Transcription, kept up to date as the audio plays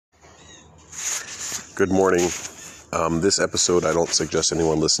Good morning. This episode I don't suggest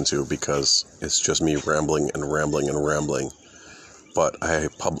anyone listen to because it's just me rambling and rambling and rambling. But I'm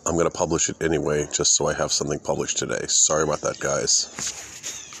going to publish it anyway just so I have something published today. Sorry about that, guys.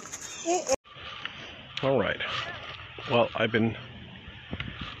 All right. Well, I've been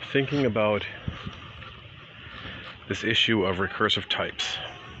thinking about this issue of recursive types,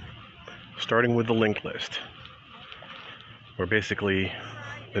 starting with the linked list, where basically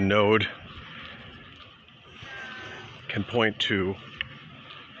the node can point to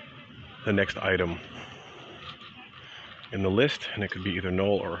the next item in the list, and it could be either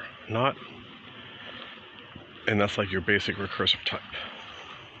null or not, and that's like your basic recursive type.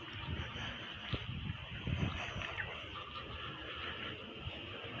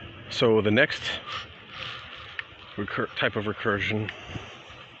 So the next type of recursion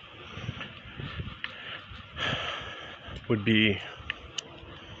would be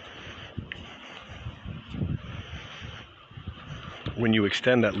when you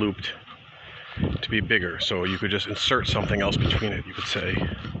extend that loop to be bigger. So you could just insert something else between it. You could say,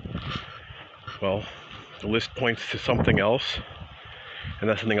 well, the list points to something else, and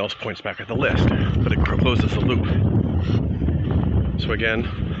that something else points back at the list, but it closes the loop. So again,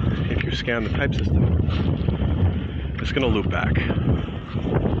 if you scan the type system, it's going to loop back.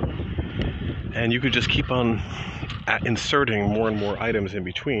 And you could just keep on inserting more and more items in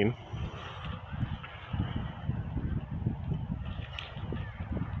between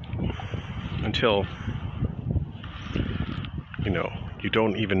until, you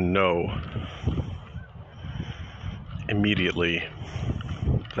don't even know immediately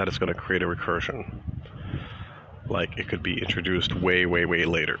that it's going to create a recursion. Like it could be introduced way, way, way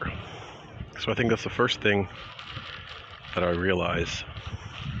later. So I think that's the first thing that I realize,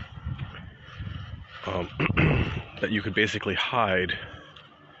 that you could basically hide,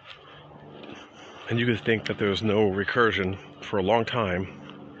 and you could think that there's no recursion for a long time,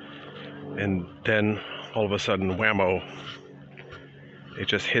 and then all of a sudden, whammo, it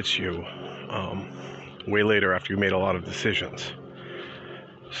just hits you way later after you made a lot of decisions.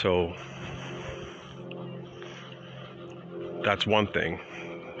 So that's one thing,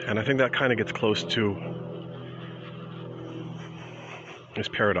 and I think that kind of gets close to this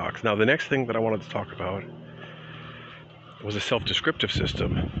paradox. Now, the next thing that I wanted to talk about was a self-descriptive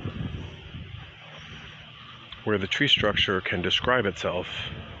system where the tree structure can describe itself,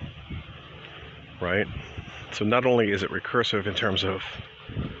 right? So not only is it recursive in terms of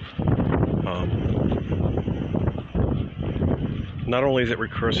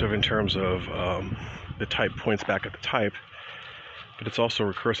the type points back at the type, but it's also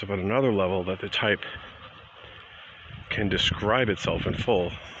recursive at another level, that the type can describe itself in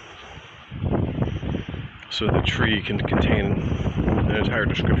full. So the tree can contain an entire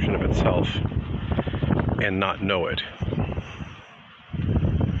description of itself and not know it.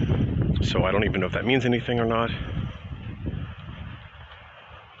 So I don't even know if that means anything or not.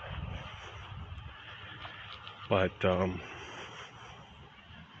 But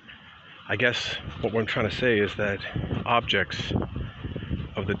I guess what I'm trying to say is that objects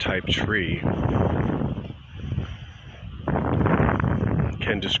of the type tree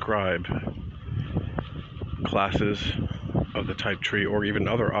can describe classes of the type tree, or even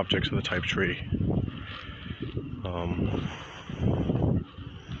other objects of the type tree.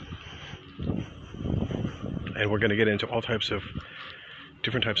 And we're going to get into all types of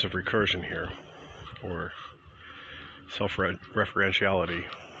different types of recursion here, or self-referentiality.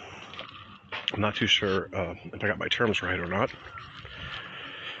 I'm not too sure if I got my terms right or not.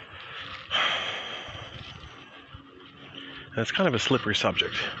 And it's kind of a slippery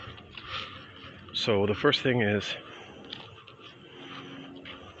subject. So the first thing is,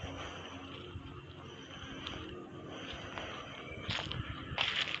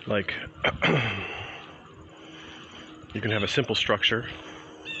 like, you can have a simple structure,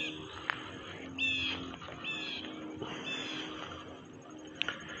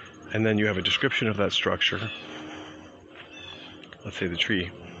 and then you have a description of that structure. Let's say the tree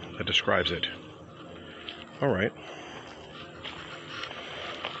that describes it. All right.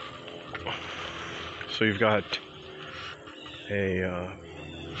 So you've got a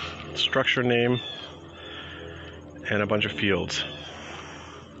structure name and a bunch of fields.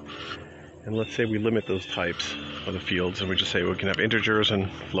 And let's say we limit those types of the fields, and we just say we can have integers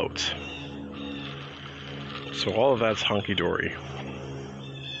and floats. So all of that's hunky-dory.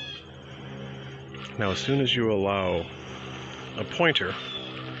 Now, as soon as you allow a pointer,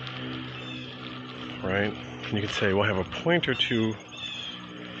 right, and you can say, well, I have a pointer to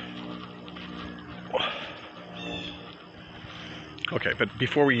Okay, but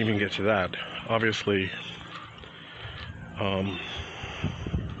before we even get to that, obviously,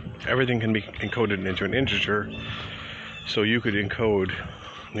 everything can be encoded into an integer, so you could encode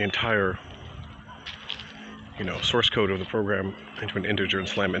the entire, source code of the program into an integer and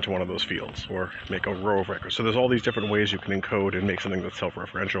slam it into one of those fields, or make a row of records. So there's all these different ways you can encode and make something that's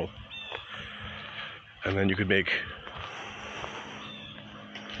self-referential. And then you could make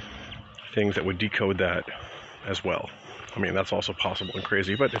things that would decode that as well. I mean, that's also possible and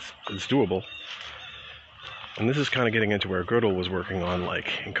crazy, but it's doable. And this is kind of getting into where Gödel was working on, like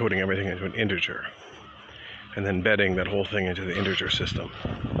encoding everything into an integer and then embedding that whole thing into the integer system,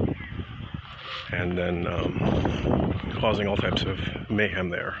 and then causing all types of mayhem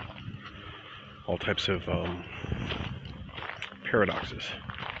there, all types of paradoxes.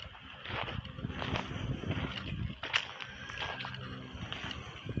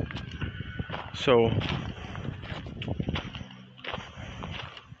 So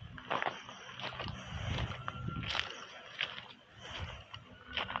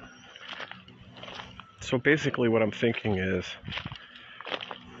basically what I'm thinking is,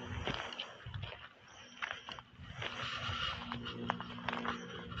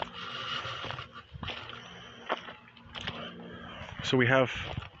 so we have,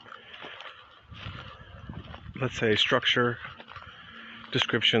 let's say, structure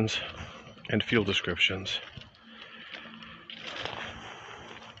descriptions and field descriptions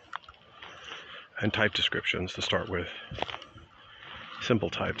and type descriptions to start with, simple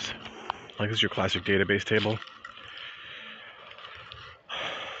types. Like this is your classic database table.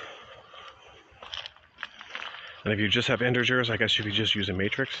 And if you just have integers, I guess you could just use a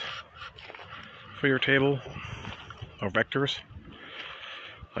matrix for your table, or vectors,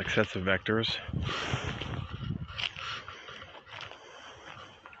 like sets of vectors.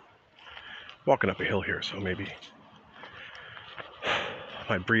 Walking up a hill here, so maybe I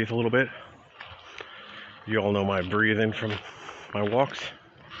might breathe a little bit. You all know my breathing from my walks.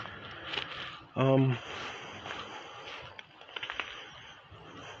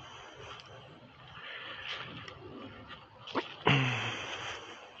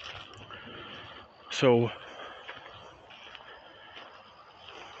 So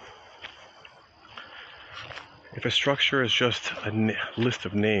if a structure is just a list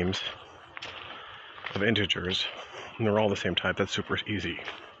of names of integers, and they're all the same type, that's super easy.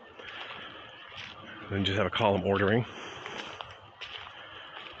 Then just have a column ordering.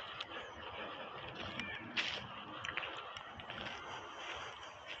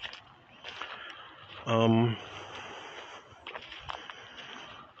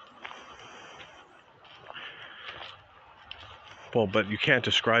 Well, but you can't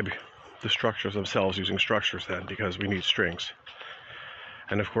describe the structures themselves using structures then, because we need strings.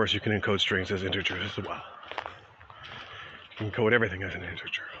 And of course you can encode strings as integers as well. You can encode everything as an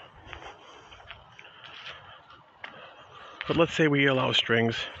integer. But let's say we allow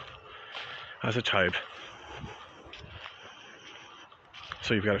strings as a type.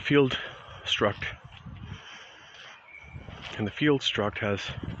 So you've got a field struct, and the field struct has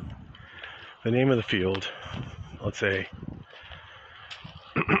the name of the field, let's say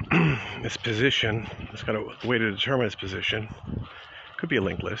its position. It's got a way to determine its position. Could be a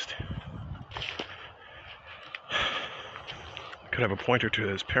linked list. Could have a pointer to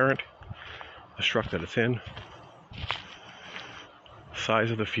its parent, the struct that it's in. Size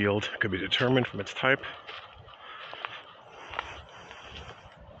of the field could be determined from its type.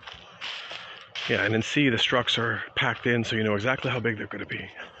 Yeah, and in C the structs are packed in, so you know exactly how big they're going to be.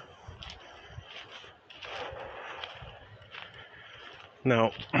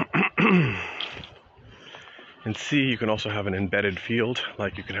 Now, in C you can also have an embedded field,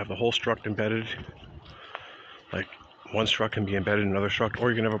 like you can have the whole struct embedded, like one struct can be embedded in another struct,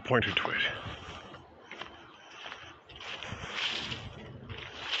 or you can have a pointer to it.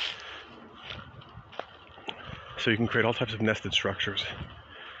 So you can create all types of nested structures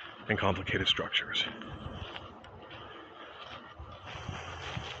and complicated structures.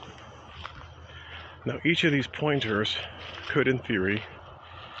 Now each of these pointers could, in theory,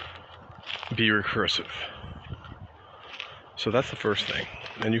 be recursive. So that's the first thing.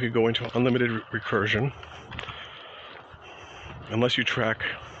 And you could go into unlimited recursion, unless you track,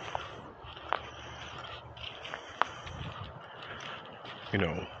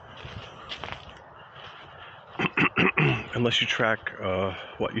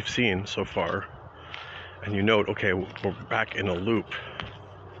 what you've seen so far, and you note, okay, we're back in a loop.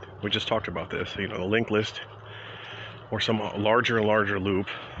 We just talked about this, the linked list, or some larger and larger loop.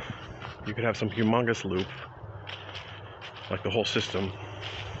 You could have some humongous loop, like the whole system.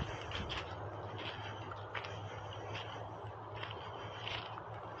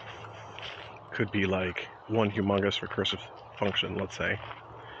 could be like one humongous recursive function, let's say.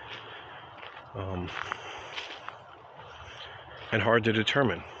 And hard to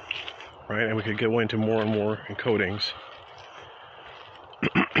determine, right? And we could go into more and more encodings.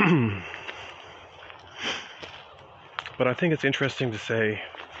 But I think it's interesting to say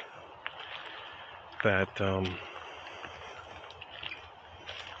that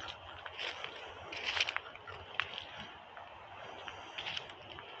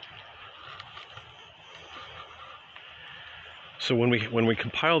so when we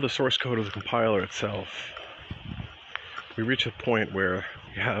compile the source code of the compiler itself, we reach a point where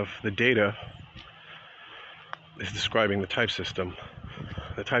you have the data is describing the type system.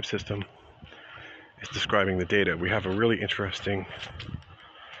 The type system is describing the data. We have a really interesting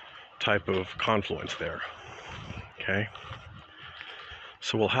type of confluence there. Okay?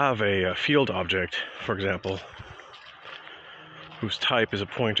 So we'll have a field object, for example, whose type is a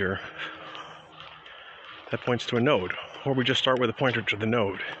pointer that points to a node. Or we just start with a pointer to the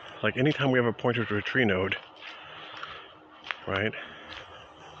node. Like anytime we have a pointer to a tree node, right?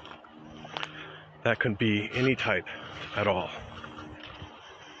 That can be any type at all.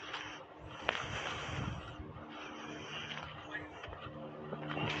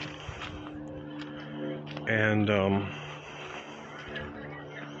 And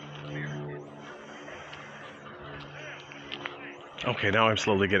okay, now I'm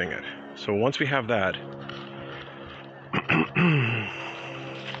slowly getting it. So once we have that,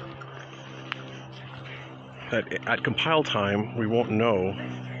 that at compile time we won't know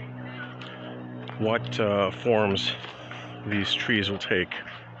what forms these trees will take,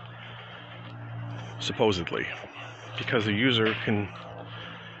 supposedly, because the user can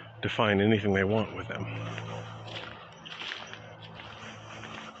define anything they want with them.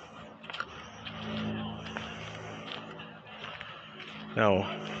 Now,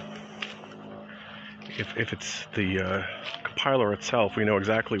 if it's the compiler itself, we know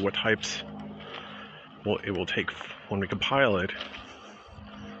exactly what types it will take when we compile it.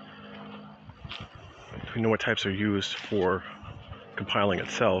 We know what types are used for compiling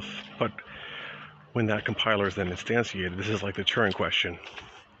itself, but when that compiler is then instantiated, this is like the Turing question.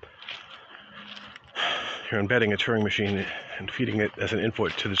 You're embedding a Turing machine and feeding it as an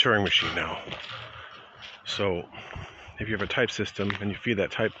input to the Turing machine now. So if you have a type system and you feed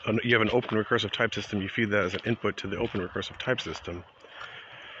that type, you have an open recursive type system, you feed that as an input to the open recursive type system.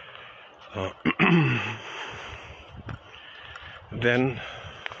 Then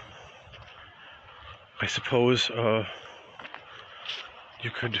I suppose you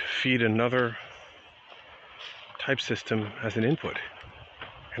could feed another type system as an input,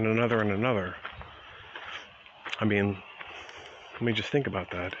 and another and another. I mean, let me just think about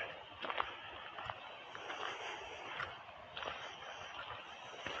that.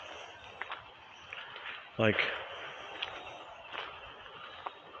 Like,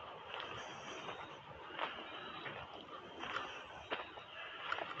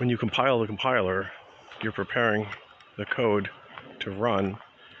 when you compile the compiler, you're preparing the code to run,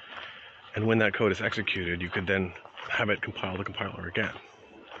 and when that code is executed, you could then have it compile the compiler again.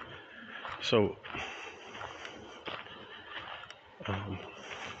 So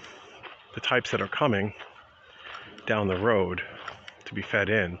the types that are coming down the road to be fed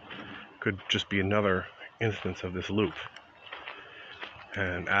in could just be another instance of this loop,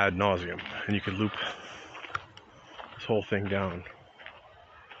 and ad nauseum, and you could loop this whole thing down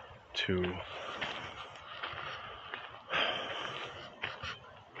to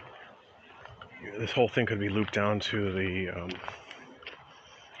this whole thing could be looped down to the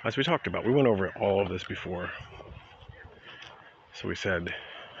as we talked about. We went over all of this before. So we said,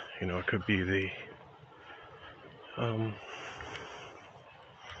 you know, it could be the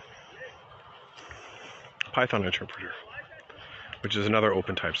Python interpreter, which is another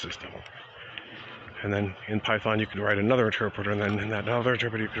open type system. And then in Python you could write another interpreter, and then in that other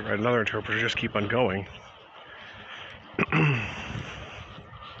interpreter you could write another interpreter, just keep on going.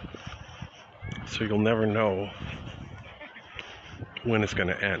 So you'll never know when it's going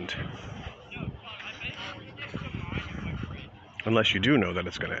to end. Unless you do know that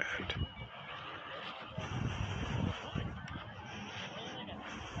it's going to end.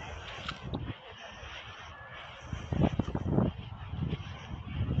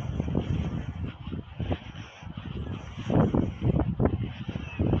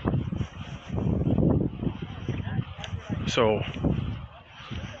 So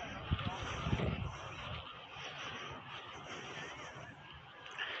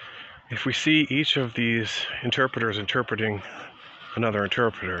if we see each of these interpreters interpreting another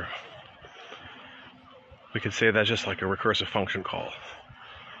interpreter, we could say that's just like a recursive function call.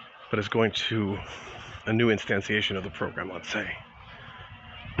 but it's going to a new instantiation of the program, let's say.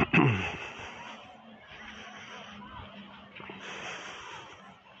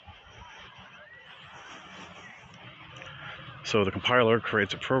 So the compiler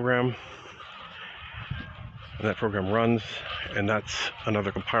creates a program, and that program runs, and that's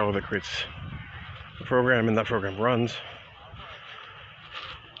another compiler that creates a program, and that program runs.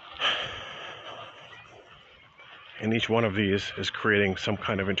 And each one of these is creating some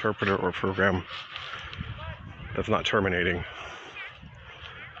kind of interpreter or program that's not terminating.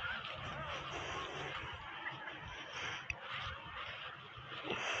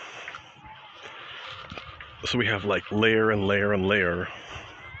 So we have like layer and layer and layer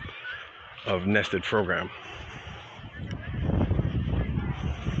of nested program.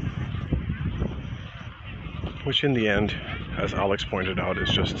 Which in the end, as Alex pointed out, is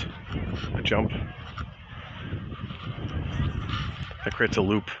just a jump that creates a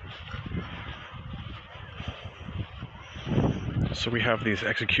loop. So we have these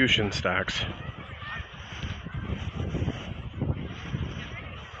execution stacks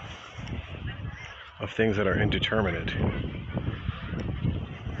of things that are indeterminate.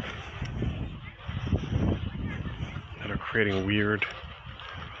 That are creating weird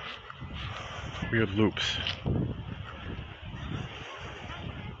loops.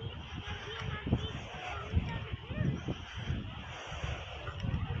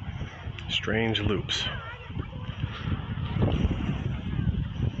 Strange loops.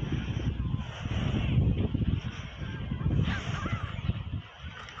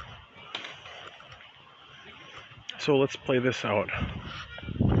 So let's play this out.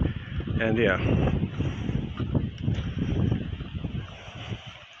 And yeah.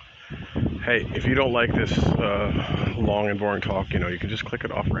 Hey, if you don't like this long and boring talk, you can just click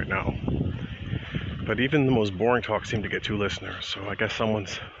it off right now. But even the most boring talks seem to get 2 listeners, so I guess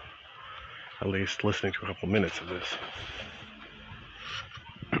someone's at least listening to a couple minutes of this.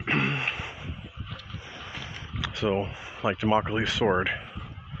 So, like Damocles' sword,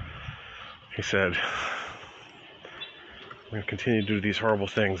 he said, I'm going to continue to do these horrible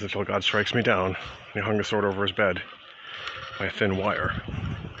things until God strikes me down. And he hung the sword over his bed by a thin wire.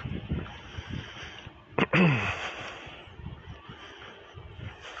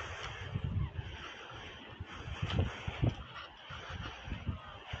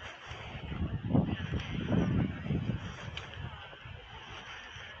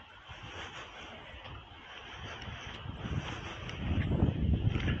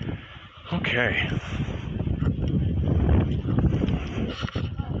 Okay.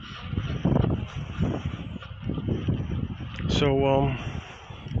 So,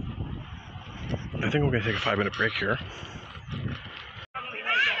 I think we're going to take a 5-minute break here.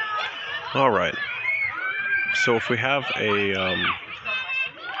 Alright. So if we have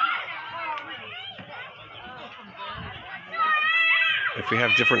if we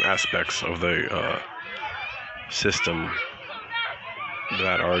have different aspects of the system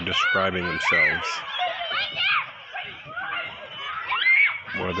that are describing themselves,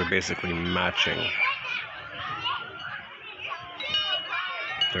 where they're basically matching.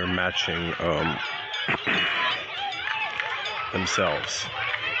 They're matching themselves.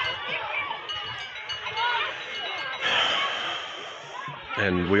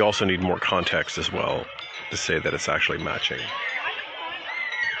 And we also need more context as well to say that it's actually matching.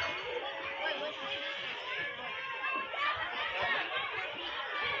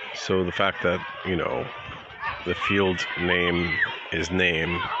 So the fact that, the field name is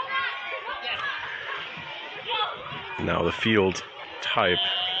name. Now the field type,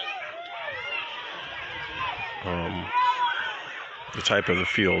 the type of the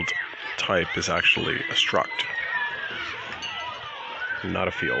field type is actually a struct, not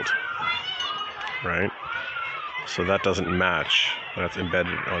a field, right? So that doesn't match, that's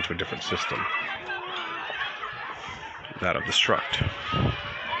embedded onto a different system, that of the struct.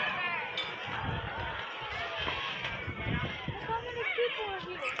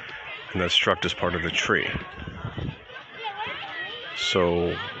 And that struct is part of the tree.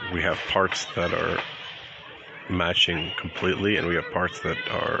 So we have parts that are matching completely, and we have parts that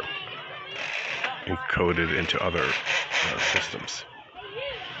are encoded into other systems.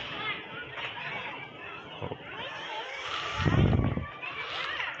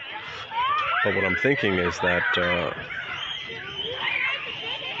 But what I'm thinking is that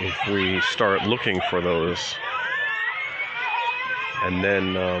if we start looking for those and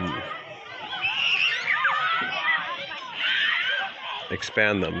then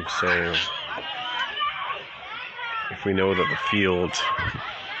expand them, so if we know that the field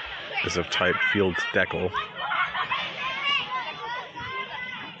is of type field decal,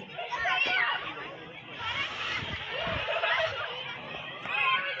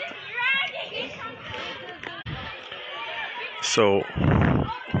 So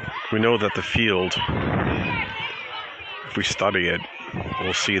we know that the field, if we study it,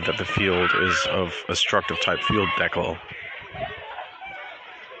 we'll see that the field is of a structive type field decal.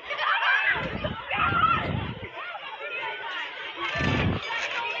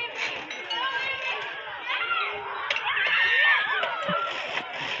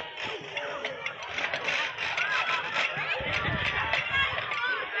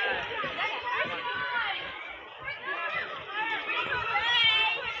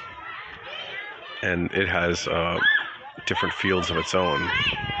 And it has different fields of its own.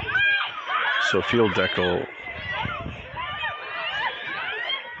 So field decal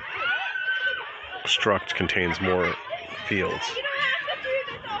struct contains more fields.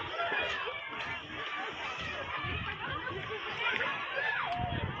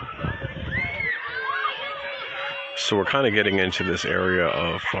 So we're kind of getting into this area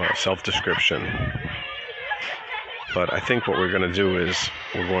of self-description. But I think what we're going to do is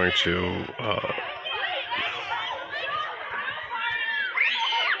we're going to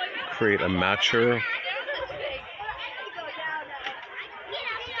create a matcher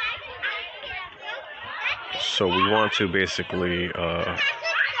so we want to basically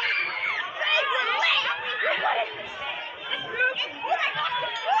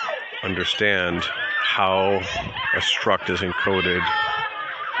understand how a struct is encoded,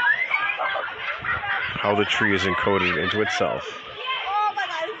 how the tree is encoded into itself. Oh my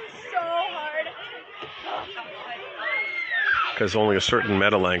god, this is so hard. Because only a certain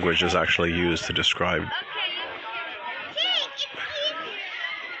meta language is actually used to describe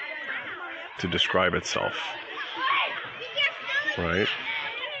itself, right?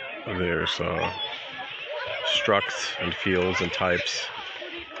 There's structs and fields and types,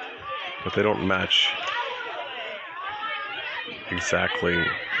 but they don't match exactly.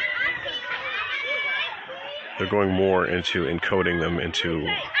 They're going more into encoding them into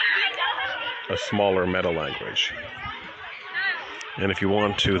a smaller meta language. And if you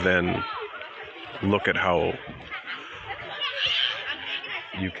want to then look at how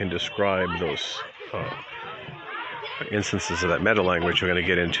you can describe those instances of that meta language, you're going to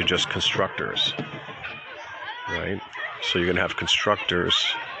get into just constructors, right? So you're going to have constructors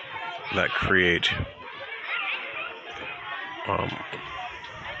that create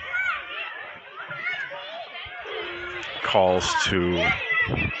calls to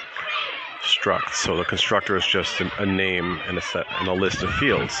structs. So the constructor is just a name and a set and a list of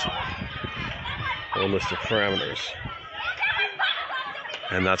fields, or a list of parameters,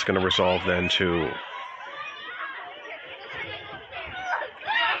 and that's going to resolve then to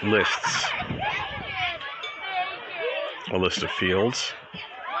lists, a list of fields,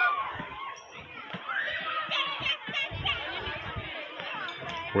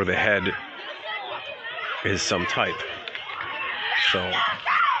 where the head is some type. So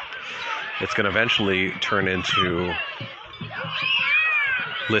it's going to eventually turn into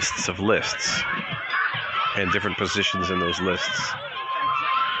lists of lists, and different positions in those lists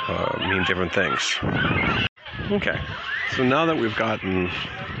mean different things. Okay, so now that we've gotten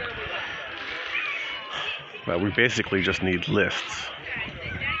that, we basically just need lists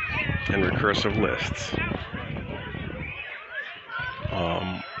and recursive lists.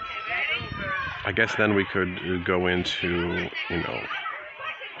 I guess then we could go into,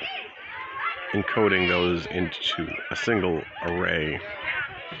 encoding those into a single array,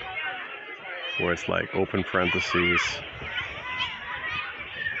 where it's like open parentheses,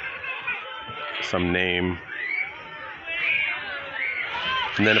 some name,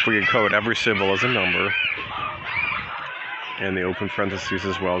 and then if we encode every symbol as a number, and the open parentheses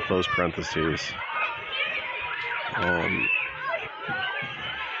as well, close parentheses,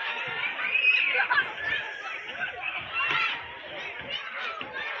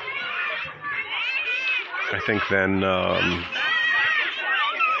 I think then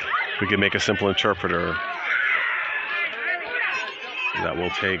we can make a simple interpreter that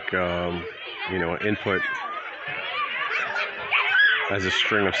will take, an input as a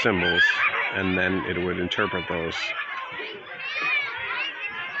string of symbols, and then it would interpret those.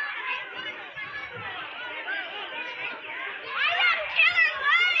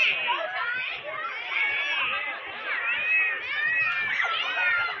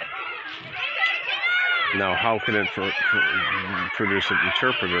 Now, how can it produce an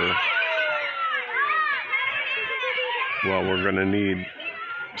interpreter? Well, we're going to need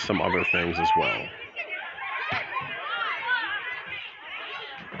some other things as well.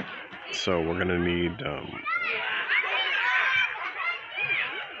 So we're going to need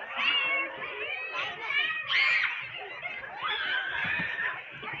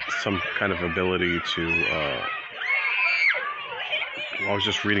some kind of ability to I was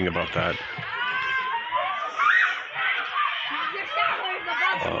just reading about that.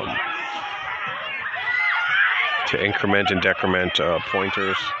 To increment and decrement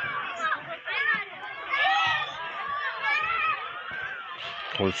pointers.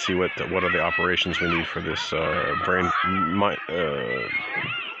 Let's see what are the operations we need for this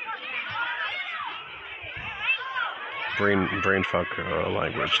brainfuck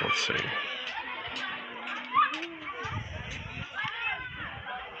language. Let's see.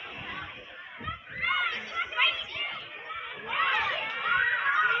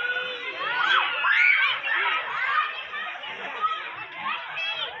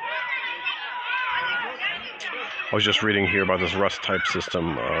 I was just reading here about this Rust type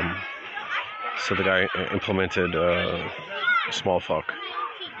system. So the guy implemented small fuck.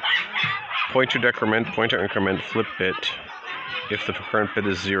 Pointer decrement, pointer increment, flip bit. If the current bit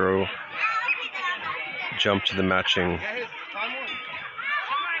is 0, jump to the matching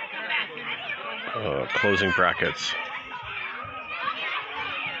closing brackets.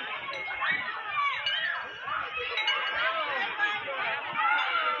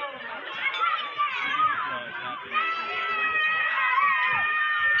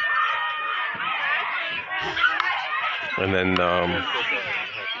 And then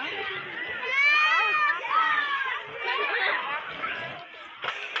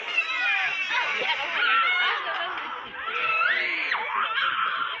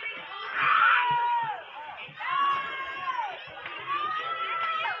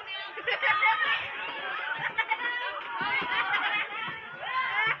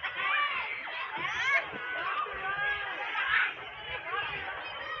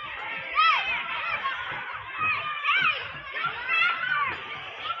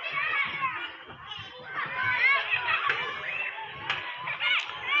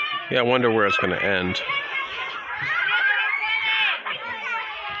yeah, I wonder where it's going to end.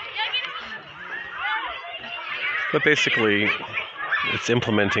 But basically, it's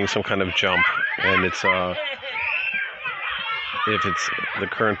implementing some kind of jump, and it's if it's the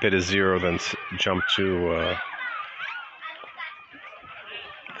current bit is 0, then jump to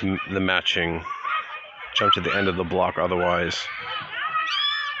the matching, jump to the end of the block. Otherwise,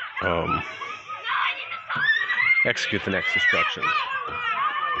 execute the next instructions.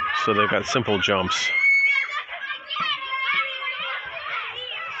 So they've got simple jumps.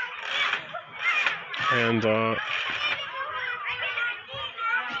 And I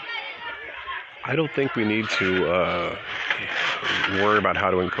don't think we need to worry about how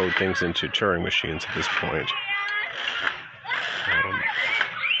to encode things into Turing machines at this point.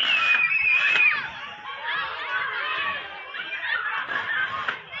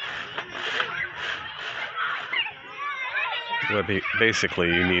 But basically,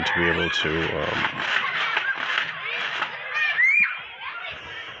 you need to be able to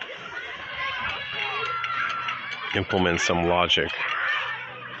implement some logic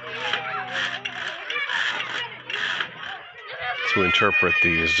to interpret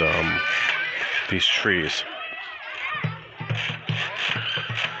these trees.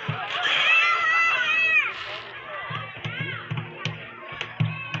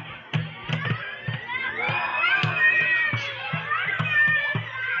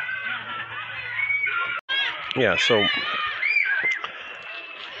 Yeah, so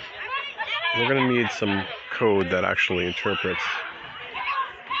we're going to need some code that actually interprets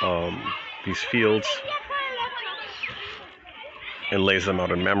these fields and lays them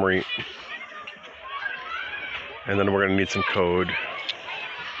out in memory. And then we're going to need some code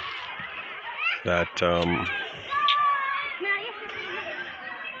that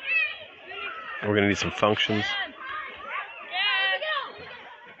we're going to need some functions.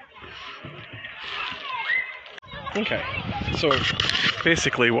 Okay, so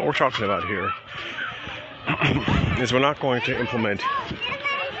basically what we're talking about here is we're not going to implement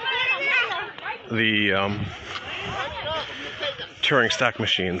the Turing stack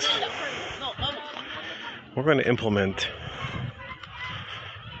machines. We're going to implement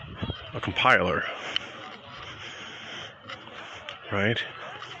a compiler, right?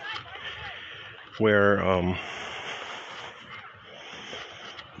 Where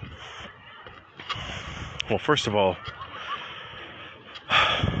well, first of all,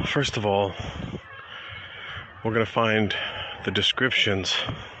 we're going to find the descriptions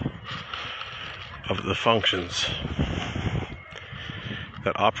of the functions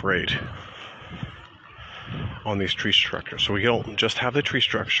that operate on these tree structures. So we don't just have the tree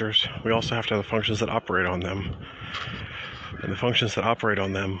structures, we also have to have the functions that operate on them. And the functions that operate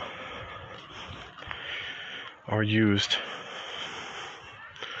on them are used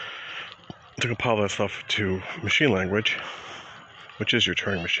to compile that stuff to machine language, which is your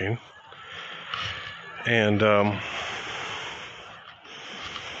Turing machine. And all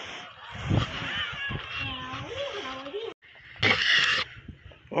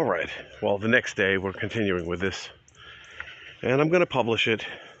right, well, the next day we're continuing with this, and I'm going to publish it.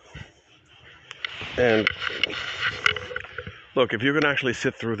 And look, if you're going to actually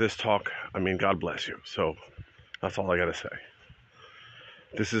sit through this talk, I mean, God bless you. So that's all I got to say.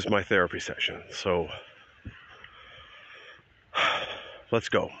 This is my therapy session, so let's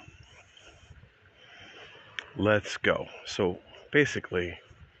go. Let's go. So basically,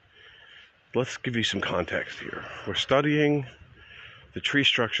 let's give you some context here. We're studying the tree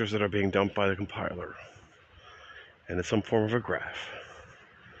structures that are being dumped by the compiler, and it's some form of a graph.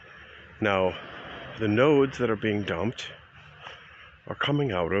 Now, the nodes that are being dumped are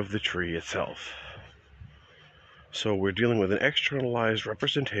coming out of the tree itself. So we're dealing with an externalized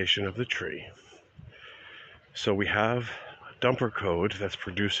representation of the tree. So we have a dumper code that's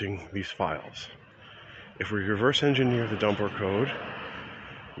producing these files. If we reverse engineer the dumper code,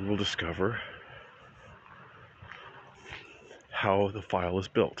 we will discover how the file is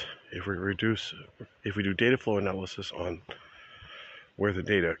built. If we do data flow analysis on where the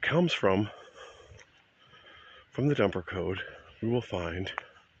data comes from the dumper code, we will find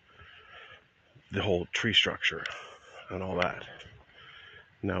the whole tree structure and all that.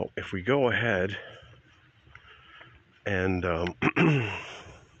 Now, if we go ahead and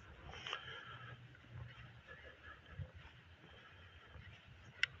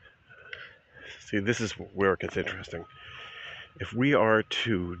see, this is where it gets interesting. If we are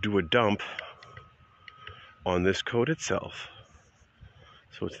to do a dump on this code itself,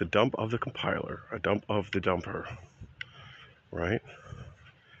 so it's the dump of the compiler, a dump of the dumper, right?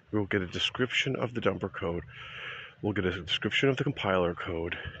 We'll get a description of the dumper code. We'll get a description of the compiler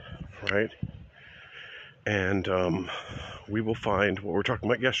code, right? And we will find what we were talking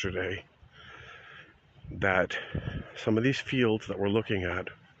about yesterday, that some of these fields that we're looking at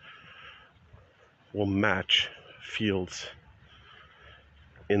will match fields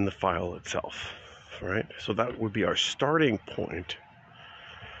in the file itself, right? So that would be our starting point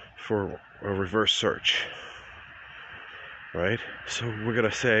for a reverse search, right? So we're going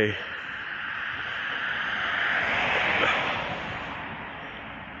to say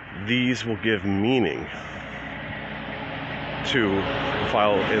these will give meaning to the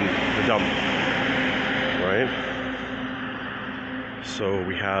file in the dump, right? So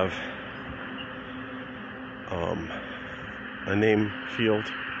we have a name field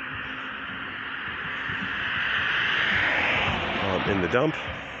in the dump,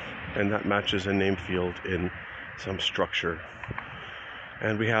 and that matches a name field in some structure.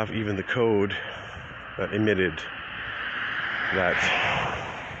 And we have even the code that emitted that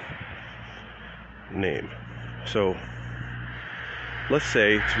name. So let's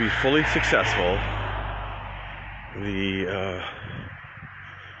say, to be fully successful, the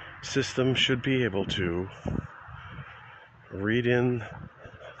system should be able to read in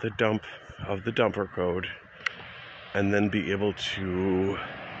the dump of the dumper code and then be able to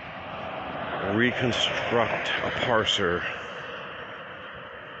reconstruct a parser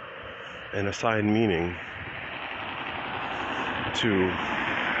and assign meaning to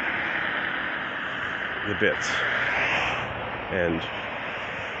the bits. And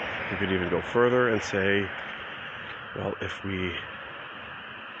we could even go further and say, well, if we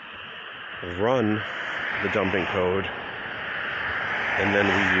run the dumping code and then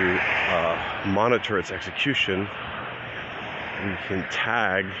we monitor its execution, we can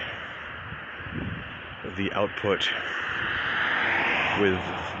tag the output with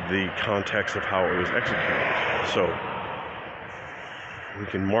the context of how it was executed. So we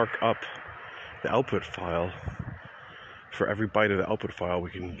can mark up the output file. For every byte of the output file,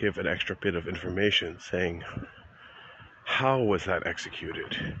 we can give an extra bit of information saying, how was that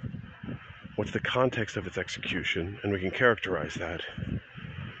executed? What's the context of its execution? And we can characterize that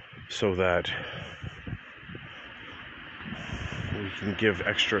so that we can give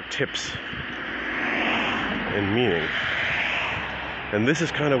extra tips and meaning. And this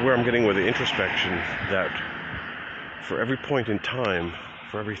is kind of where I'm getting with the introspection, that for every point in time,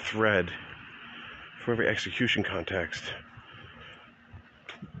 for every thread, for every execution context,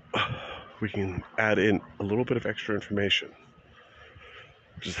 we can add in a little bit of extra information.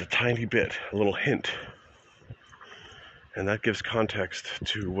 Just a tiny bit, a little hint. And that gives context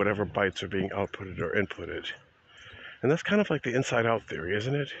to whatever bytes are being outputted or inputted. And that's kind of like the inside-out theory,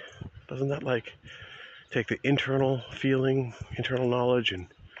 isn't it? Doesn't that like take the internal feeling, internal knowledge, and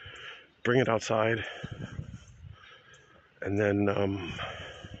bring it outside? And then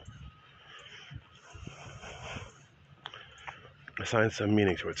assign some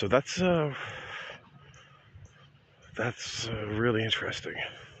meaning to it. So that's really interesting.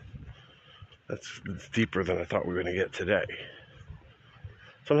 That's deeper than I thought we were going to get today.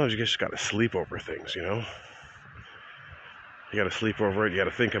 Sometimes you just got to sleep over things, you know? You got to sleep over it, you got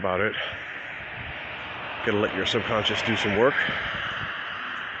to think about it. You got to let your subconscious do some work.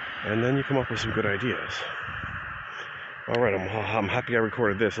 And then you come up with some good ideas. All right, I'm happy I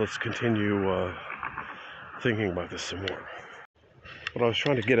recorded this. Let's continue thinking about this some more. What I was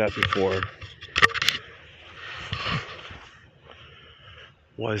trying to get at before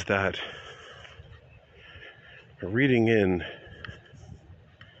was that reading in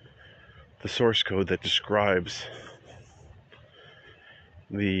the source code that describes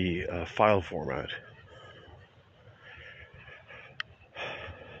the file format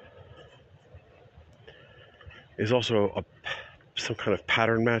is also some kind of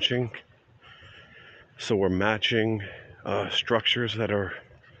pattern matching. So we're matching structures that are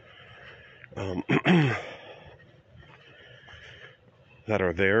that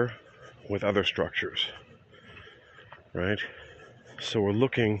are there with other structures, right? So we're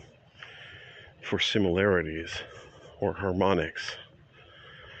looking for similarities or harmonics,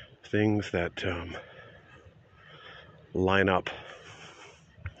 things that line up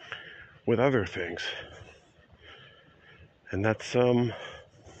with other things. And that's the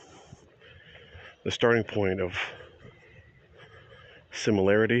starting point of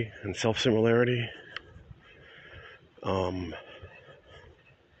similarity and self-similarity.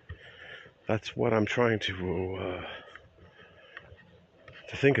 That's what I'm trying to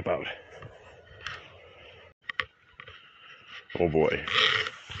think about. Oh boy.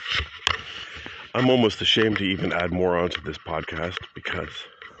 I'm almost ashamed to even add more onto this podcast because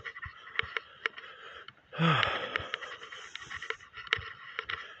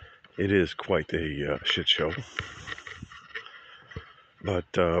it is quite a shit show. But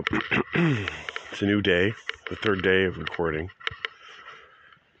it's a new day, the third day of recording.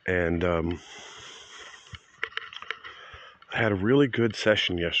 And I had a really good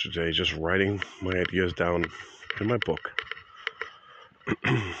session yesterday, just writing my ideas down in my book.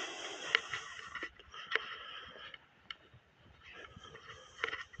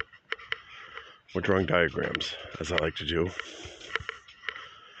 We're drawing diagrams, as I like to do.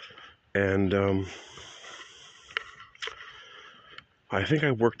 And I think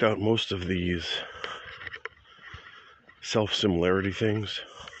I worked out most of these self-similarity things.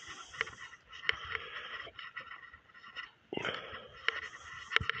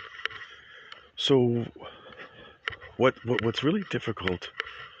 So what's really difficult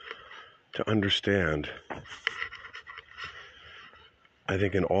to understand, I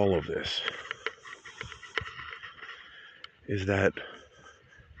think, in all of this is that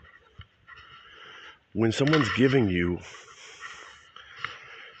when someone's giving you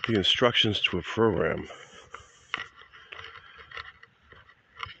the instructions to a program,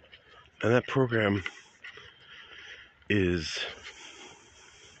 and that program is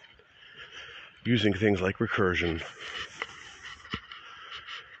using things like recursion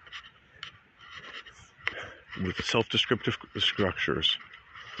with self-descriptive structures,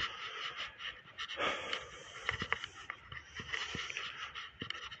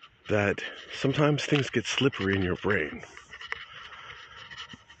 that sometimes things get slippery in your brain.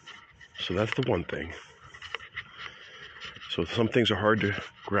 So that's the one thing. So some things are hard to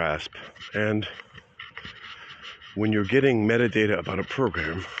grasp, and when you're getting metadata about a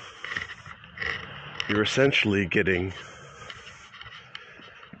program, you're essentially getting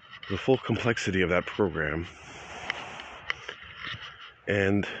the full complexity of that program,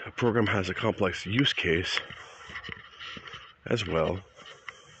 and a program has a complex use case as well,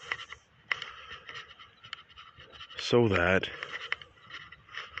 so that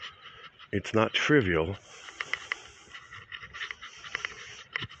it's not trivial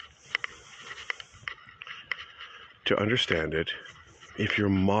to understand it if you're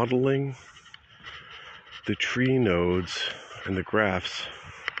modeling the tree nodes and the graphs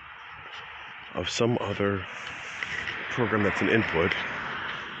of some other program that's an input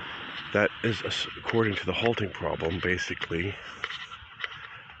that is, according to the halting problem, basically,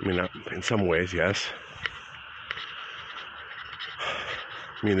 I mean, in some ways, yes.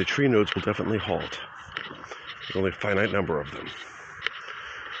 I mean, the tree nodes will definitely halt. There's only a finite number of them.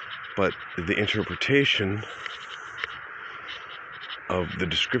 But the interpretation of the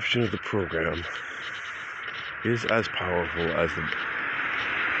description of the program is as powerful as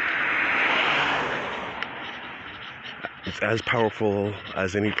it's as powerful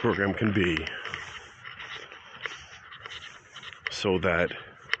as any program can be, so that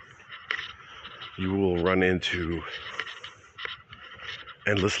you will run into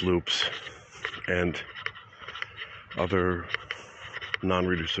endless loops and other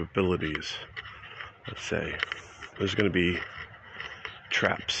non-reducibilities, let's say, there's going to be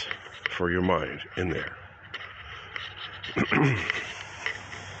traps for your mind in there.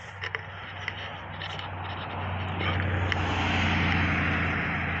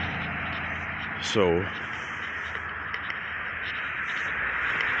 So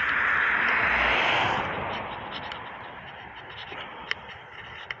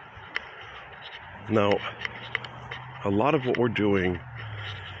now, a lot of what we're doing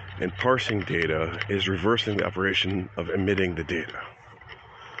in parsing data is reversing the operation of emitting the data.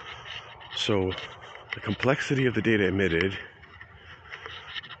 So the complexity of the data emitted,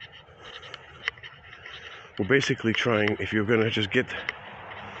 we're basically trying, if you're going to just get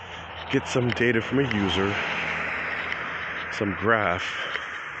some data from a user, some graph,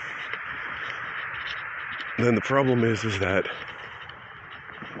 then the problem is that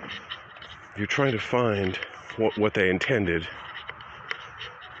you're trying to find what they intended.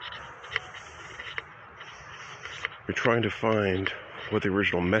 You're trying to find what the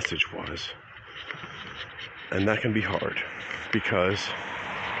original message was. And that can be hard because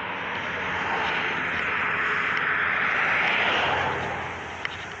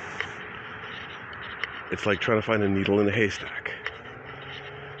it's like trying to find a needle in a haystack.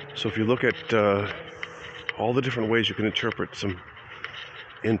 So if you look at all the different ways you can interpret some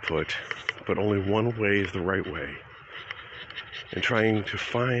input, but only one way is the right way, and trying to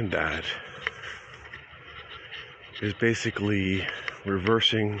find that is basically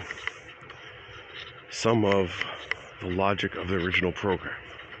reversing some of the logic of the original program.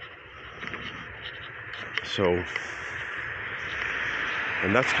 So,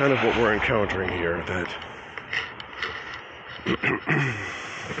 and that's kind of what we're encountering here, that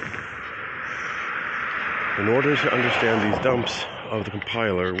in order to understand these dumps of the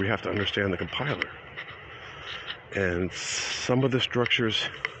compiler, we have to understand the compiler. And some of the structures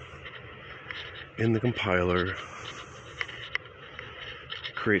in the compiler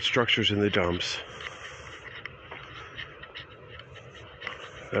create structures in the dumps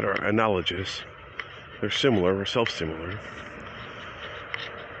that are analogous. They're similar or self-similar,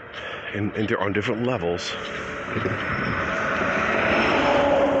 and they're on different levels.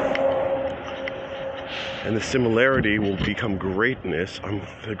 And the similarity will become greatness,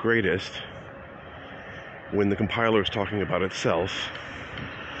 the greatest, when the compiler is talking about itself.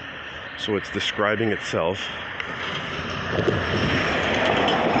 So it's describing itself.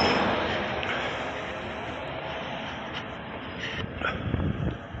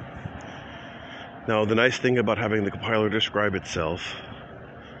 Now, the nice thing about having the compiler describe itself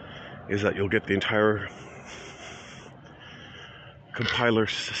is that you'll get the entire compiler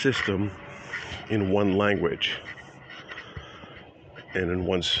system in one language and in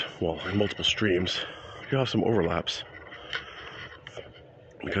multiple streams. You'll have some overlaps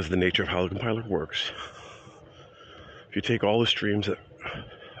because of the nature of how the compiler works. If you take all the streams that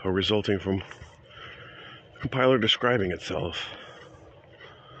are resulting from the compiler describing itself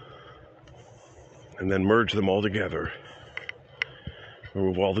and then merge them all together,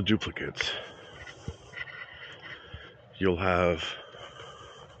 remove all the duplicates, you'll have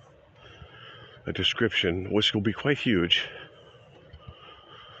a description which will be quite huge,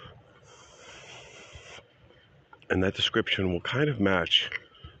 and that description will kind of match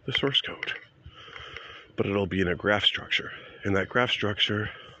the source code, but it'll be in a graph structure, and that graph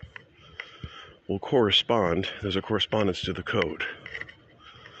structure will correspond, there's a correspondence to the code,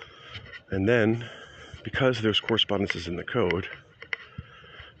 and then because there's correspondences in the code,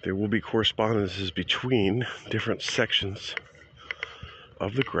 there will be correspondences between different sections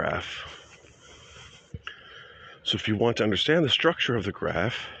of the graph. So if you want to understand the structure of the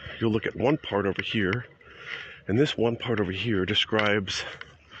graph, you'll look at one part over here, and this one part over here describes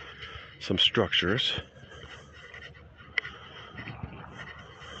some structures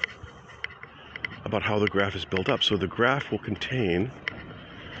about how the graph is built up. So the graph will contain,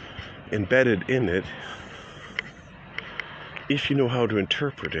 embedded in it, if you know how to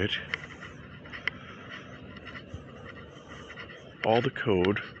interpret it, all the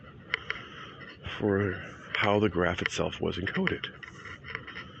code for how the graph itself was encoded,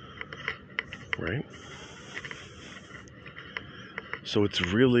 right? So it's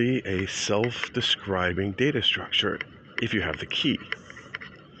really a self-describing data structure if you have the key,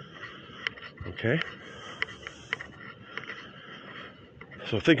 okay?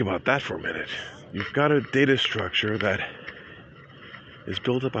 So think about that for a minute. You've got a data structure that is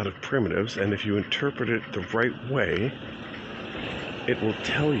built up out of primitives, and if you interpret it the right way, it will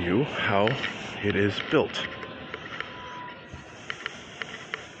tell you how it is built.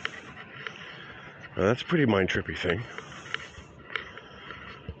 Now, that's a pretty mind-trippy thing.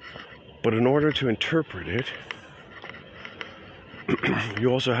 But in order to interpret it,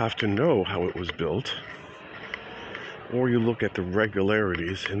 you also have to know how it was built, or you look at the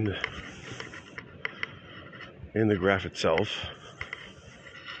regularities in the graph itself.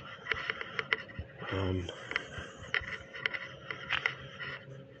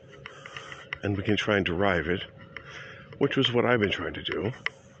 And we can try and derive it, which was what I've been trying to do.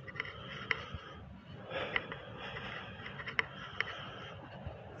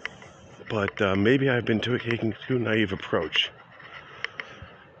 But maybe I've been taking too naive approach.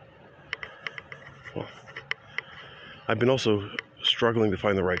 Well, I've been also struggling to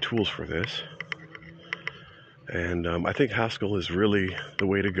find the right tools for this. And I think Haskell is really the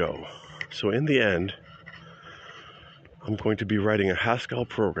way to go. So in the end, I'm going to be writing a Haskell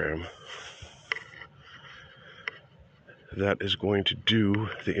program that is going to do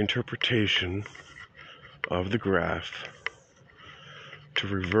the interpretation of the graph to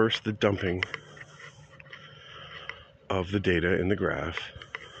reverse the dumping of the data in the graph,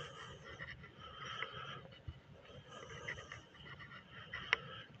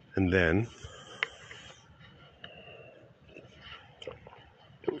 and then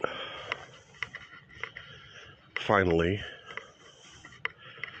finally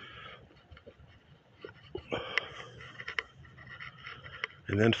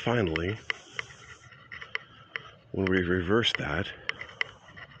when we reverse that,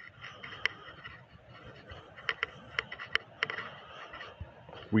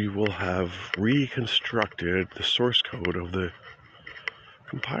 we will have reconstructed the source code of the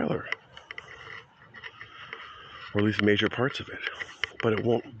compiler, or at least major parts of it. But it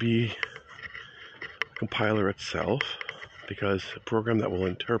won't be the compiler itself, because a program that will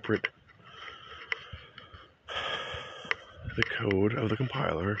interpret the code of the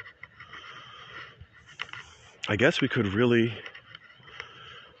compiler, I guess we could really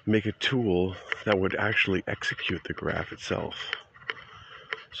make a tool that would actually execute the graph itself,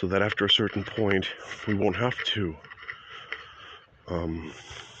 so that after a certain point we won't have to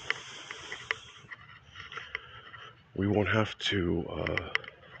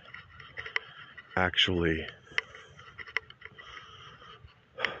actually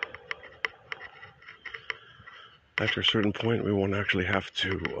after a certain point we won't actually have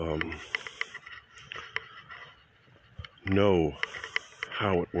to know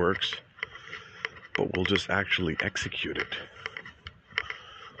how it works, but we'll just actually execute it.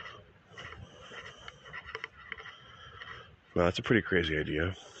 Now, that's a pretty crazy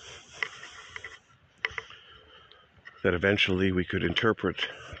idea. That eventually we could interpret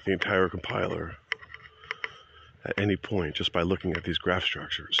the entire compiler at any point just by looking at these graph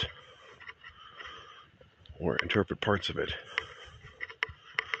structures, or interpret parts of it,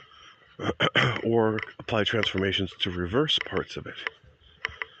 or apply transformations to reverse parts of it.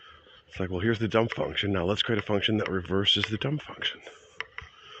 It's like, well, here's the dump function. Now let's create a function that reverses the dump function.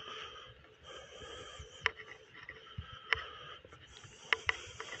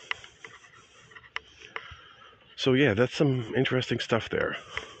 So yeah, that's some interesting stuff there.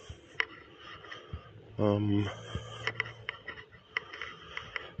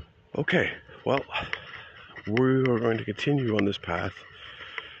 Okay, well, we are going to continue on this path,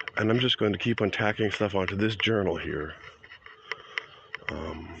 and I'm just going to keep on tacking stuff onto this journal here.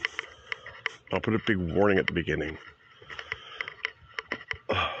 I'll put a big warning at the beginning.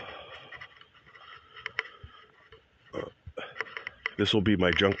 This will be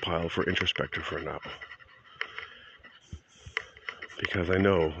my junk pile for Introspector for now, because I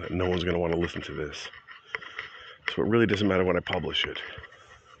know that no one's going to want to listen to this. So it really doesn't matter when I publish it.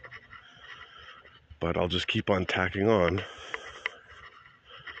 But I'll just keep on tacking on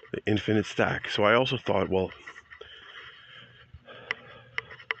the infinite stack. So I also thought, well,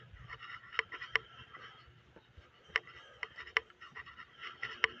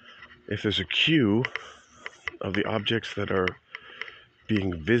 if there's a queue of the objects that are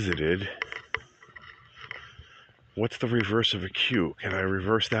being visited, what's the reverse of a queue? Can I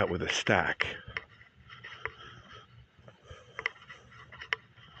reverse that with a stack?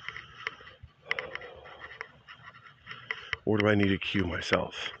 Or do I need a queue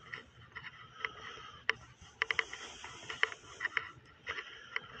myself?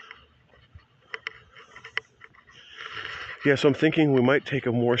 Yeah, so I'm thinking we might take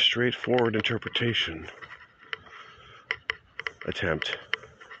a more straightforward interpretation attempt.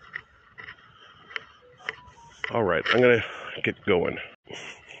 All right, I'm gonna get going.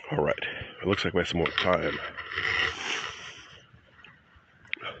 All right, it looks like we have some more time.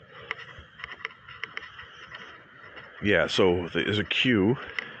 Yeah, so there's a queue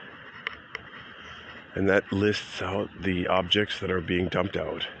And that lists out the objects that are being dumped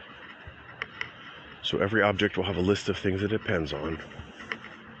out. So every object will have a list of things it depends on.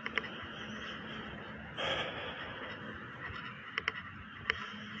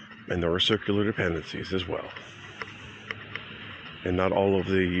 And there are circular dependencies as well. And not all of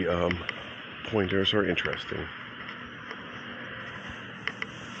the pointers are interesting.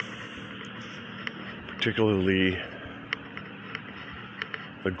 Particularly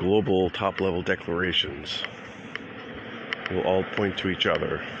the global top-level declarations will all point to each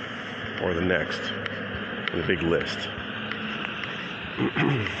other or the next in a big list.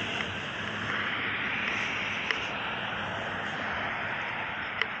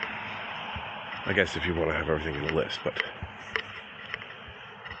 I guess if you want to have everything in a list, but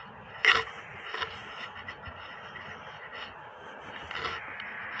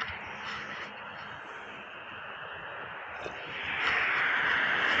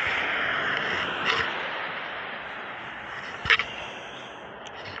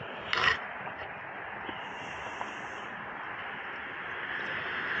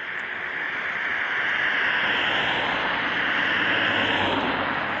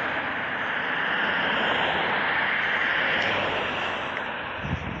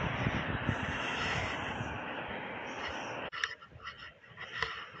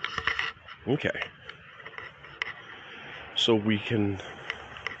okay. So we can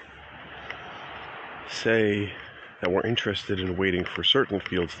say that we're interested in waiting for certain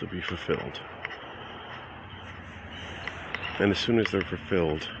fields to be fulfilled. And as soon as they're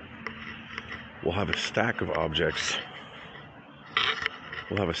fulfilled, we'll have a stack of objects.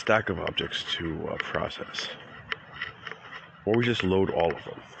 We'll have a stack of objects to process. Or we just load all of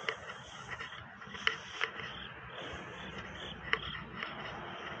them.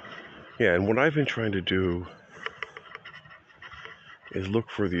 Yeah, and what I've been trying to do is look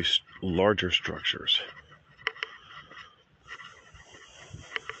for these larger structures.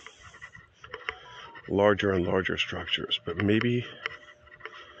 Larger and larger structures, but maybe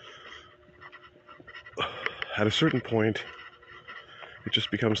at a certain point it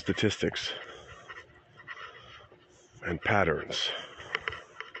just becomes statistics and patterns.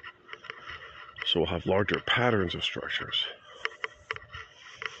 So we'll have larger patterns of structures.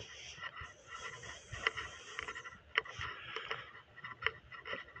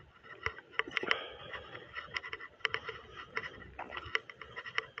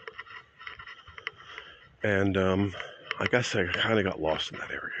 And I guess I kind of got lost in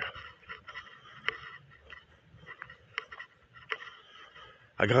that area.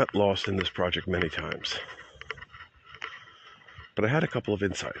 I got lost in this project many times. But I had a couple of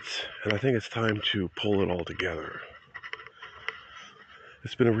insights, and I think it's time to pull it all together.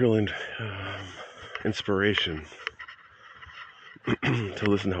 It's been a real inspiration to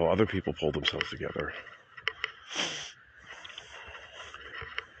listen to how other people pull themselves together.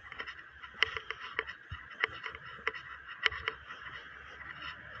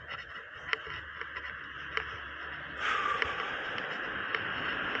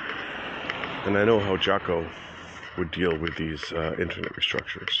 And I know how Jocko would deal with these internet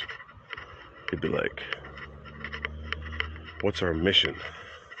restructures. He'd be like, what's our mission?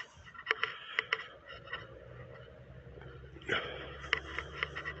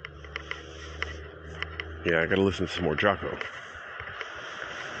 Yeah, I gotta listen to some more Jocko.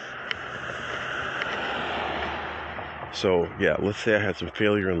 So, yeah, let's say I had some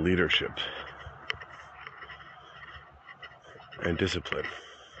failure in leadership and discipline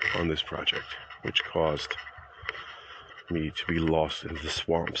on this project, which caused me to be lost in the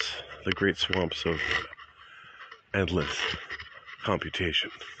swamps, the great swamps of endless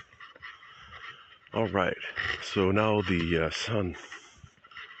computation. All right, so now the sun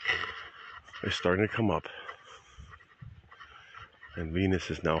is starting to come up, and Venus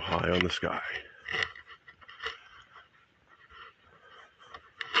is now high on the sky.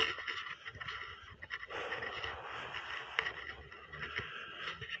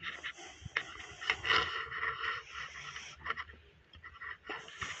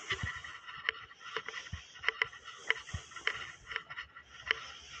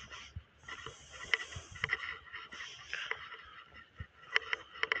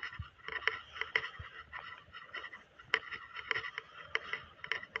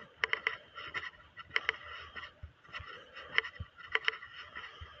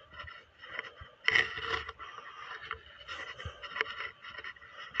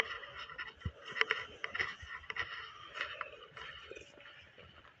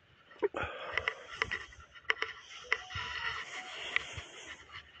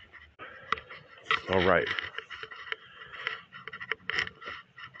 All right.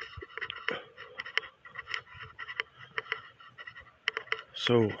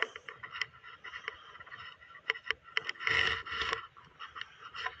 So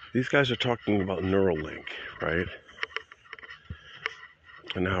these guys are talking about Neuralink, right?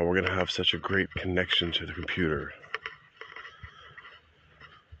 And how we're going to have such a great connection to the computer.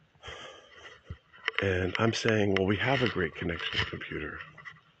 And I'm saying, well, we have a great connection to the computer.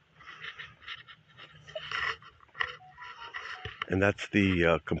 And that's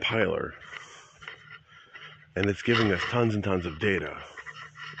the compiler. And it's giving us tons and tons of data.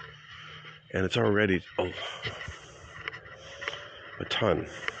 And it's already a ton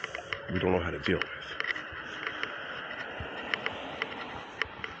we don't know how to deal with.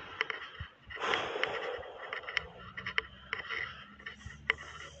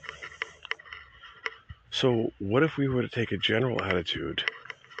 So what if we were to take a general attitude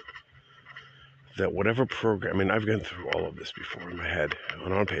that whatever program, I mean, I've gone through all of this before in my head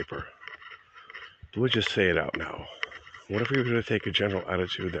and on paper, but we'll just say it out now. What if we were to take a general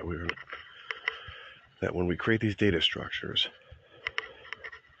attitude that when we create these data structures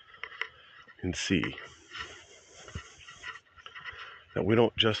in C, that we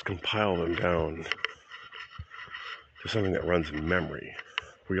don't just compile them down to something that runs in memory.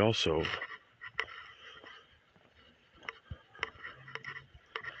 We also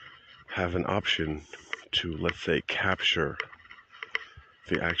have an option to, let's say, capture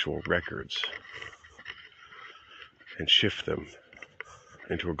the actual records and shift them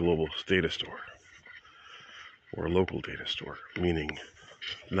into a global data store or a local data store, meaning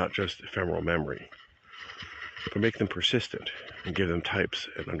not just ephemeral memory, but make them persistent and give them types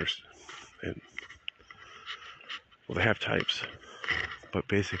and well, they have types, but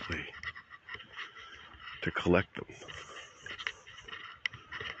basically to collect them.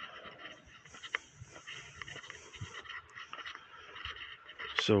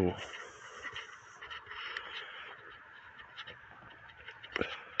 So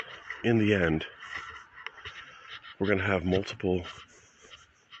in the end, we're going to have multiple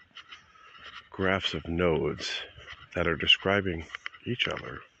graphs of nodes that are describing each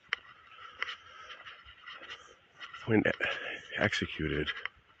other when executed.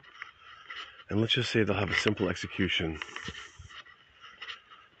 And let's just say they'll have a simple execution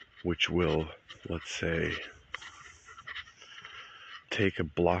which will, let's say, take a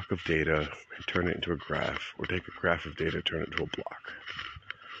block of data and turn it into a graph, or take a graph of data and turn it into a block.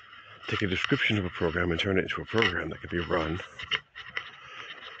 Take a description of a program and turn it into a program that can be run,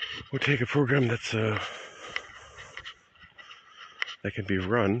 or take a program that can be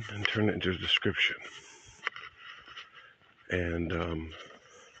run and turn it into a description. And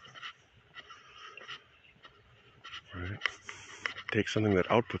right, take something that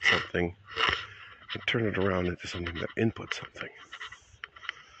outputs something and turn it around into something that inputs something.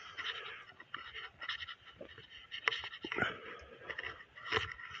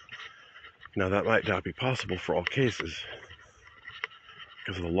 Now that might not be possible for all cases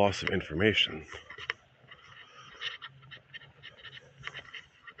because of the loss of information.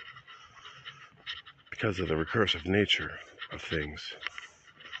 Because of the recursive nature of things.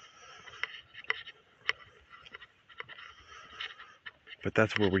 But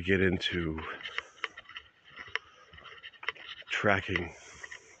that's where we get into tracking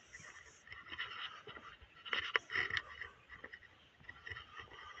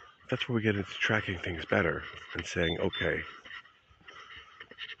things better and saying, okay,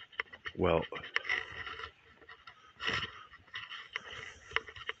 well,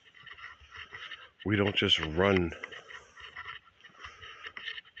 we don't just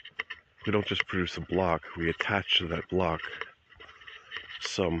produce a block, we attach to that block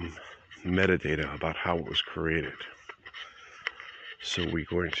some metadata about how it was created. So we're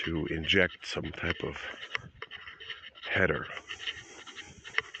going to inject some type of header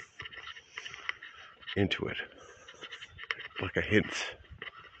into it, like a hint.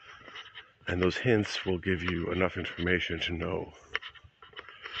 And those hints will give you enough information to know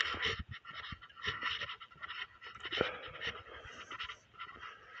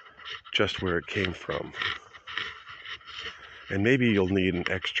just where it came from. And maybe you'll need an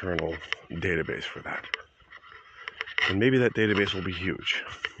external database for that. And maybe that database will be huge,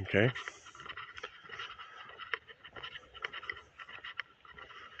 okay?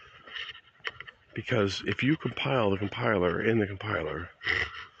 Because if you compile the compiler in the compiler,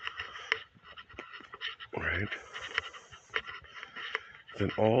 right,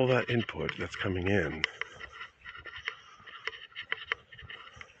 then all that input that's coming in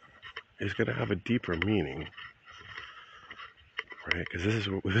is going to have a deeper meaning, right? Because this is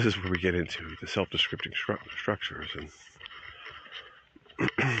where we get into the self-descripting structures. And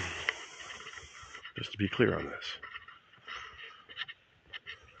just to be clear on this,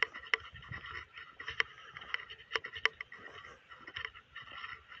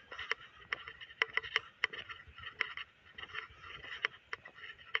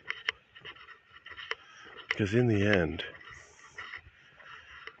 Because in the end,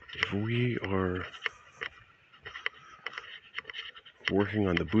 if we are working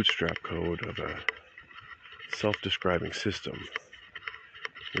on the bootstrap code of a self-describing system,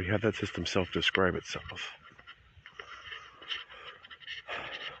 we have that system self-describe itself.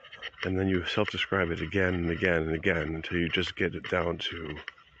 And then you self-describe it again and again and again until you just get it down to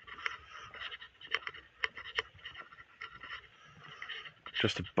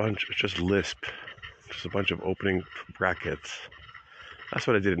just Lisp, just a bunch of opening brackets. That's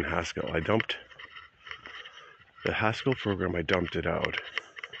what I did in Haskell. I dumped the Haskell program, I dumped it out.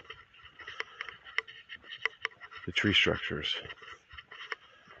 The tree structures.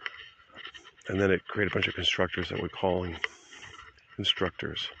 And then it created a bunch of constructors that we're calling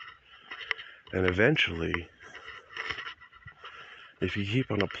constructors. And eventually, if you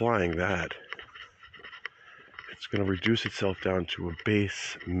keep on applying that, it's going to reduce itself down to a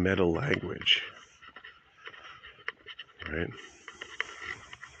base meta language, right?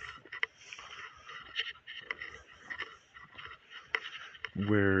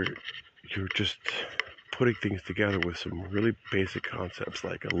 Where you're just putting things together with some really basic concepts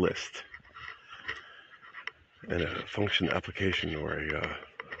like a list and a function application or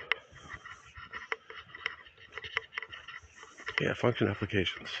function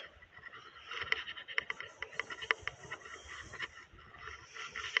applications.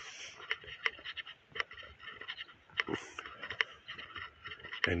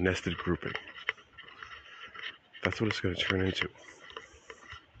 And nested grouping. That's what it's going to turn into.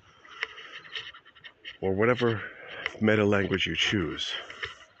 Or whatever meta language you choose.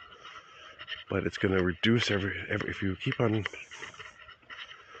 But it's going to reduce every if you keep on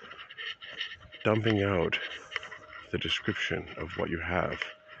dumping out the description of what you have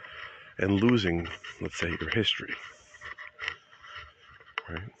and losing, let's say, your history,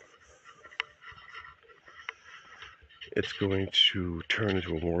 right? It's going to turn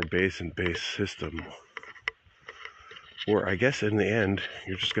into a more base system where I guess in the end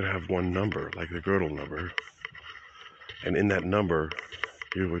you're just going to have one number, like the Gödel number, and in that number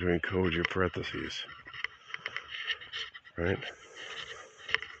you're going to encode your parentheses, right?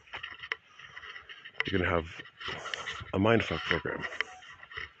 You're going to have a mindfuck program.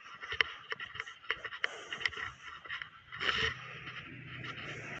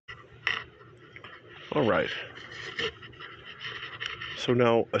 All right. So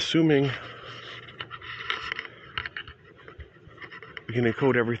now, assuming we can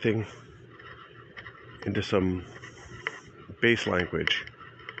encode everything into some base language,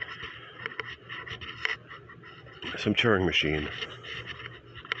 some Turing machine,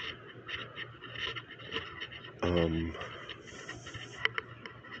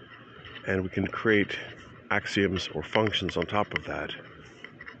 and we can create axioms or functions on top of that.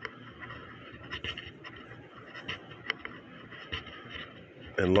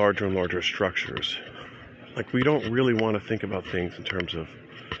 And larger structures. Like, we don't really want to think about things in terms of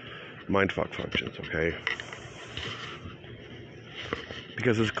mindfuck functions, okay?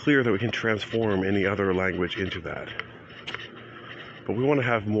 Because it's clear that we can transform any other language into that. But we want to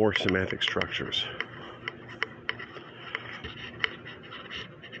have more semantic structures.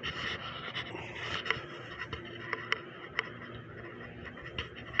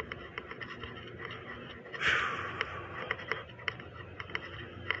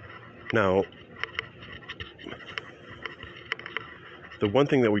 Now, the one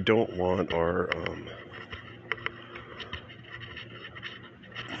thing that we don't want are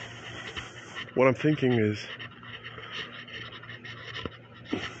what I'm thinking is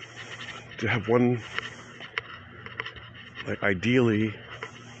to have one, like ideally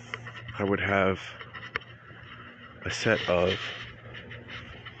I would have a set of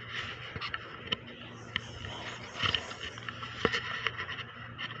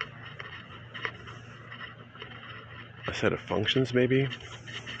functions, maybe.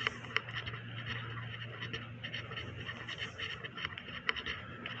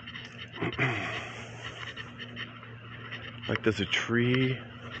 Like, does a tree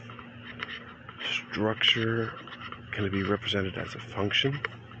structure, can it be represented as a function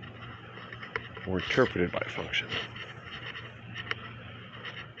or interpreted by a function?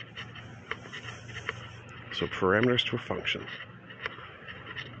 So parameters to a function.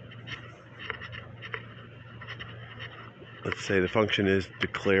 Let's say the function is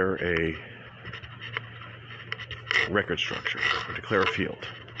declare a record structure, or declare a field.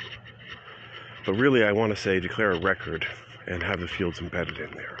 But really I want to say declare a record and have the fields embedded in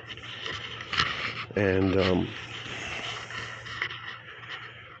there. And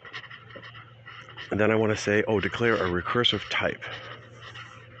then I want to say, declare a recursive type.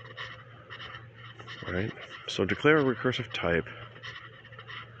 Right? So declare a recursive type,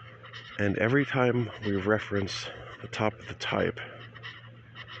 and every time we reference the top of the type,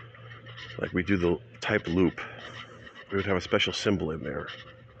 like we do the type loop, we would have a special symbol in there.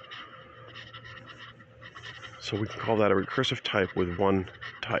 So we can call that a recursive type with one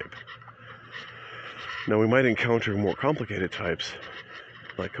type. Now we might encounter more complicated types,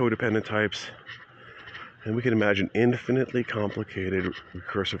 like codependent types, and we can imagine infinitely complicated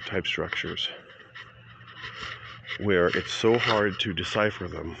recursive type structures where it's so hard to decipher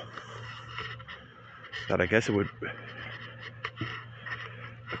them that I guess it would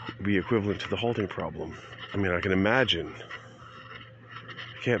be equivalent to the halting problem. I mean, I can imagine,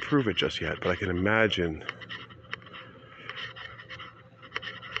 I can't prove it just yet, but I can imagine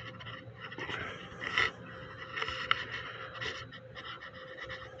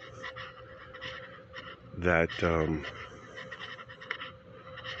that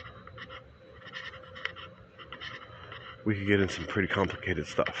we could get in some pretty complicated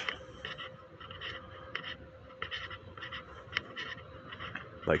stuff,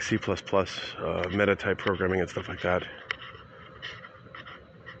 like C++, meta-type programming and stuff like that.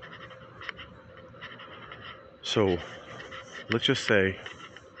 So let's just say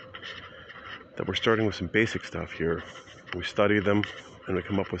that we're starting with some basic stuff here. We study them and we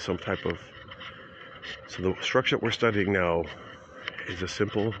come up with some type of... So the structure that we're studying now is a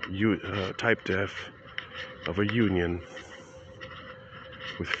simple type def of a union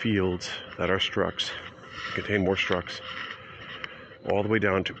with fields that are structs, contain more structs, all the way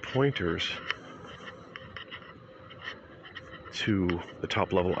down to pointers to the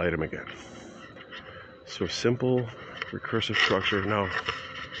top level item again. So simple recursive structure. Now,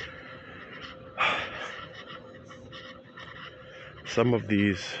 some of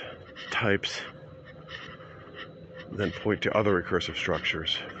these types then point to other recursive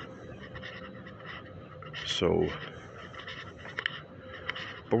structures. So,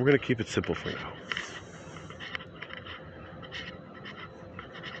 but we're going to keep it simple for now.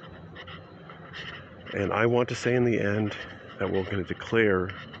 And I want to say in the end that we're going to declare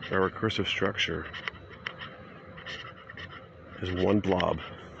our recursive structure as one blob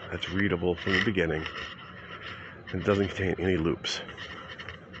that's readable from the beginning and doesn't contain any loops,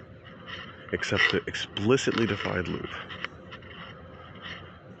 except the explicitly defined loop.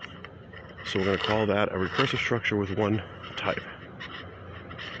 So we're going to call that a recursive structure with one type.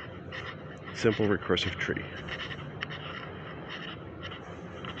 Simple recursive tree.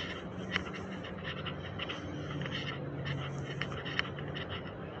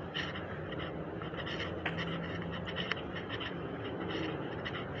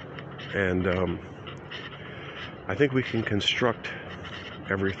 And I think we can construct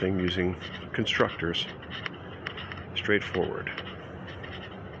everything using constructors. Straightforward.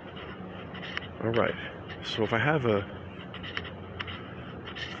 Alright, so if I have a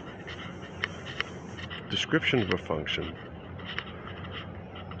description of a function,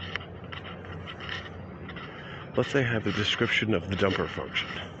 let's say I have the description of the dumper function.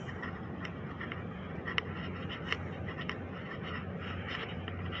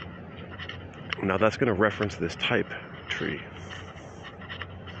 Now that's going to reference this type tree.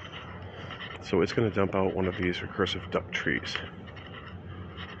 So it's going to dump out one of these recursive trees.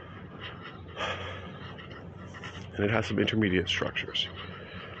 And it has some intermediate structures.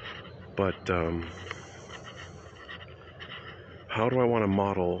 But how do I want to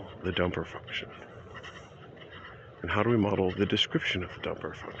model the dumper function? And how do we model the description of the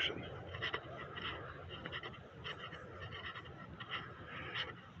dumper function?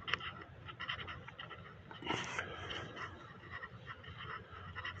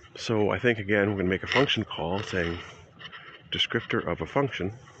 So I think, again, we're going to make a function call saying descriptor of a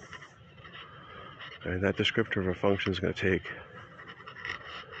function. And that descriptor of a function is going to take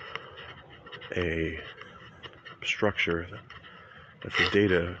a structure that's the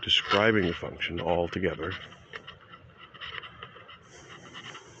data describing the function all together.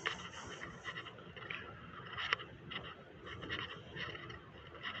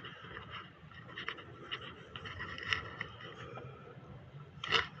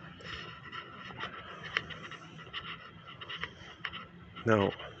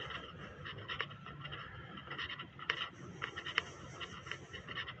 Now,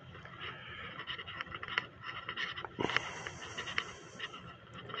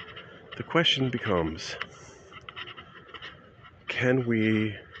 the question becomes, can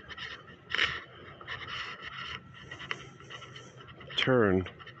we turn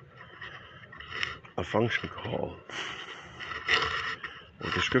a function call or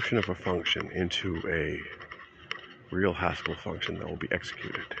description of a function into a real Haskell function that will be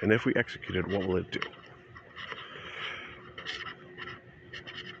executed? And if we execute it, what will it do?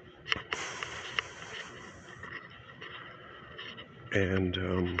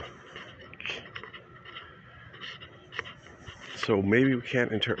 And so maybe we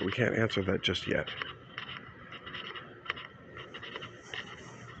can't answer that just yet.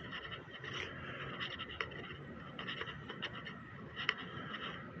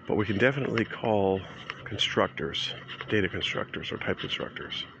 But we can definitely call constructors, data constructors or type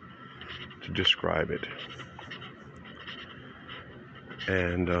constructors, to describe it.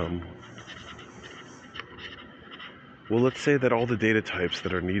 And well, let's say that all the data types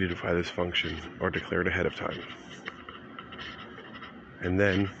that are needed by this function are declared ahead of time. And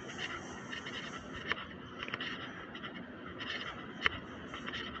then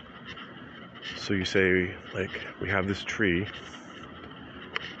so you say, like, we have this tree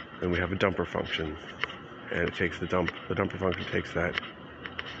and we have a dumper function, and it takes the dumper function takes that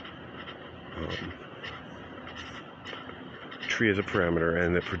tree as a parameter,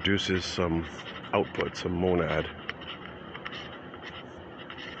 and it produces some output, some monad.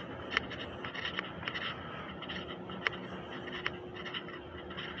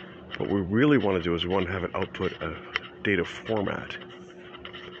 What we really want to do is we want to have it output a data format.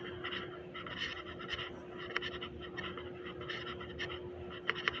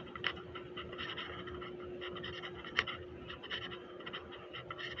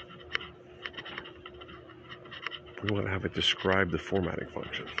 We want to have it describe the formatting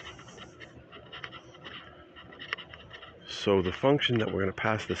function. So the function that we're going to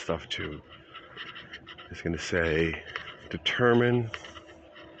pass this stuff to is going to say, determine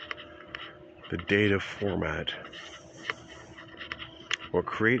the data format, or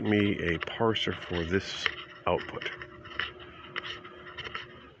create me a parser for this output.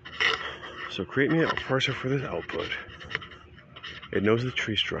 So create me a parser for this output. It knows the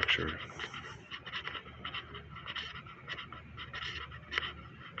tree structure,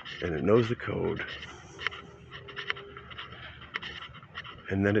 and it knows the code,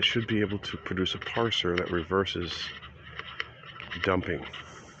 and then it should be able to produce a parser that reverses dumping,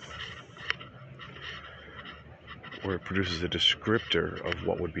 where it produces a descriptor of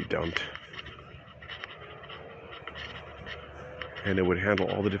what would be dumped, and it would handle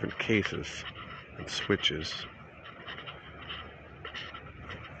all the different cases and switches.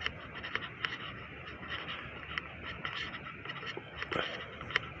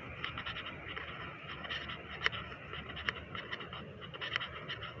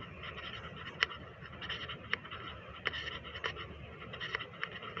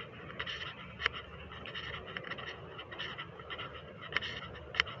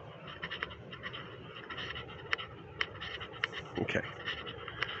 Okay,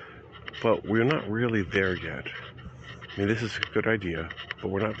 but we're not really there yet. I mean, this is a good idea, but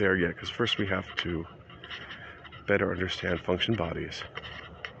we're not there yet, because first we have to better understand function bodies,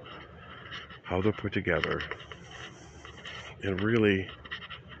 how they're put together, and really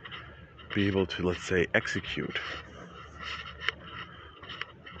be able to, let's say, execute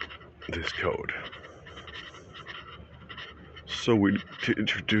this code. So we need to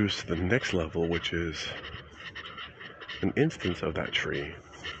introduce the next level, which is an instance of that tree.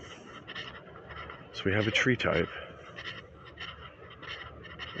 So we have a tree type.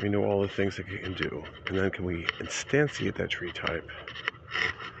 We know all the things that it can do. And then can we instantiate that tree type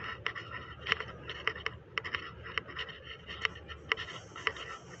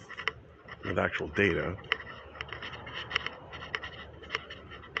with actual data.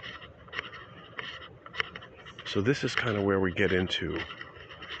 So this is kind of where we get into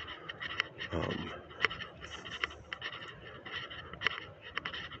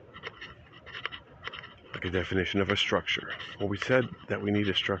like a definition of a structure. Well, we said that we need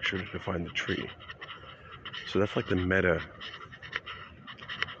a structure to define the tree. So that's like the meta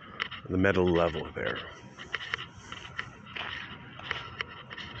level there.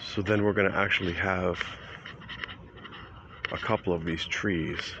 So then we're going to actually have a couple of these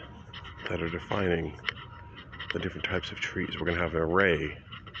trees that are defining the different types of trees. We're going to have an array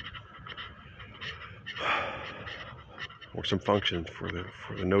or some function for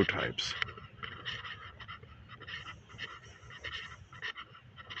the node types.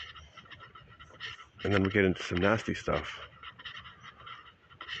 And then we get into some nasty stuff.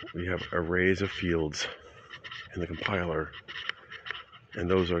 We have arrays of fields in the compiler, and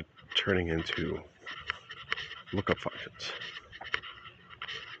those are turning into lookup functions.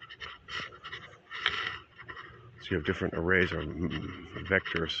 So you have different arrays or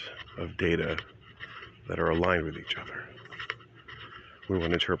vectors of data that are aligned with each other. We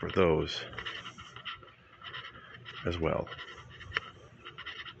want to interpret those as well,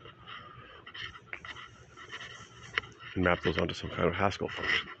 and map those onto some kind of Haskell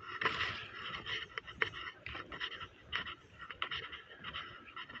function.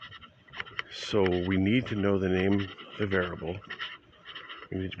 So we need to know the name of the variable.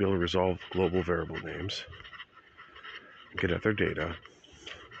 We need to be able to resolve global variable names, get at their data.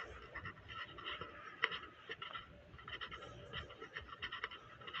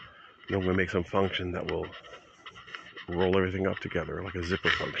 And I'm going to make some function that will roll everything up together like a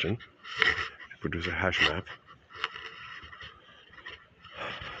zipper function to produce a hash map.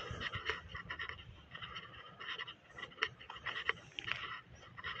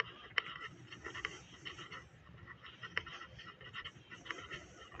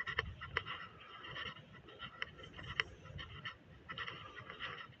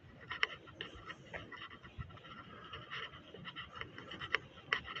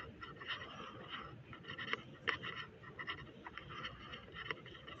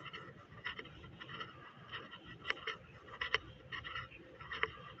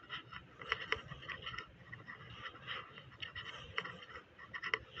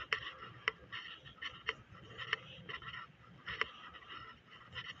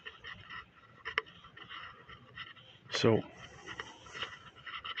 So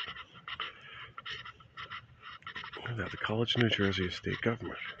the College of New Jersey is state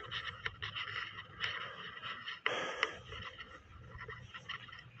government.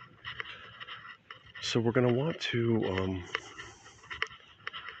 So we're going to want to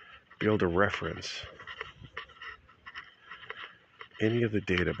be able to reference any of the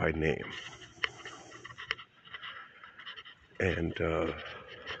data by name and to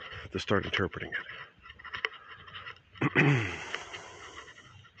start interpreting it.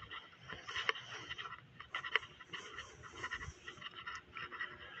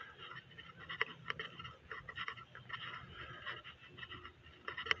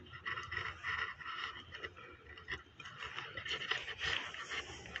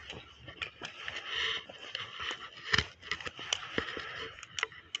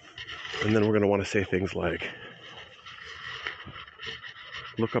 And then we're going to want to say things like,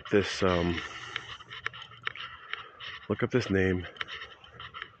 look up this name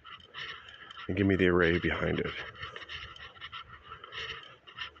and give me the array behind it.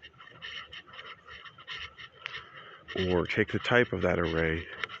 Or take the type of that array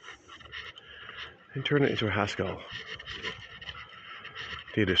and turn it into a Haskell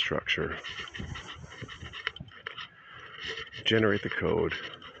data structure. Generate the code.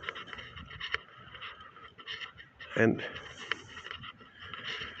 And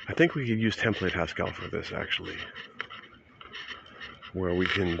I think we could use template Haskell for this, actually, where we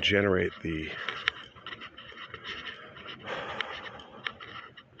can generate the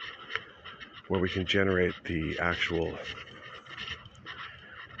actual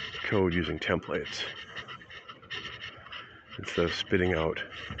code using templates instead of spitting out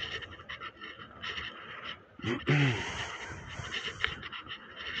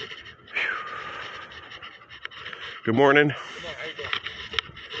Good morning.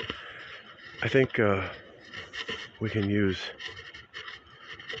 I think we can use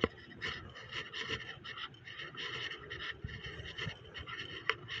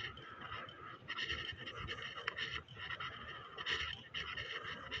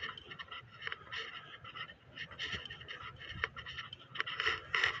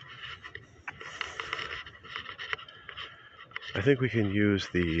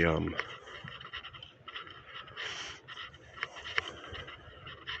the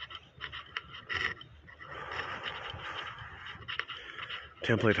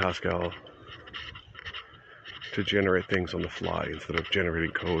template Haskell to generate things on the fly instead of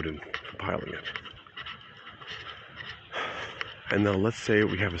generating code and compiling it. And now let's say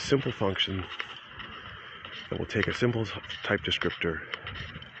we have a simple function that will take a simple type descriptor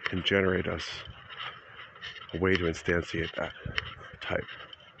and generate us a way to instantiate that type.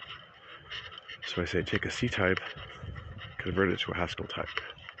 So I say take a C type, convert it to a Haskell type.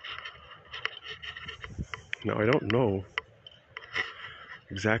 Now I don't know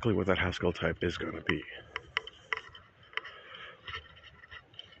exactly what that Haskell type is going to be.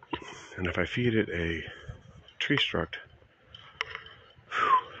 And if I feed it a tree struct,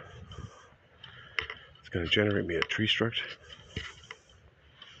 it's going to generate me a tree struct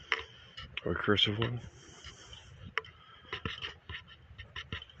or a recursive one.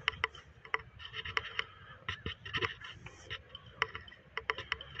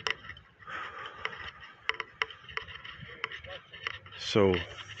 So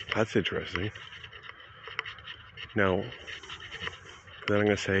that's interesting. Now, then I'm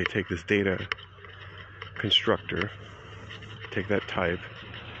going to say take this data constructor, take that type,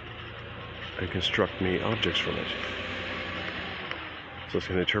 and construct me objects from it. So it's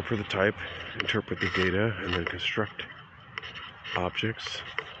going to interpret the type, interpret the data, and then construct objects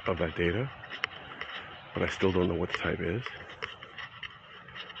of that data. but I still don't know what the type is.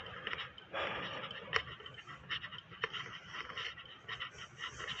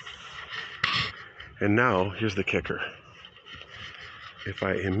 And now, here's the kicker. If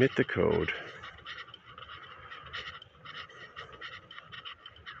I emit the code,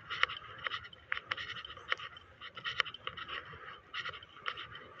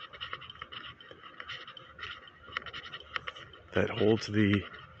 that holds the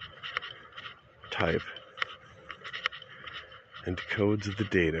type and decodes the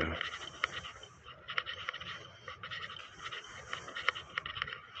data,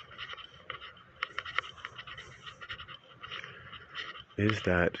 is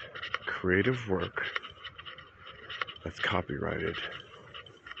that creative work that's copyrighted?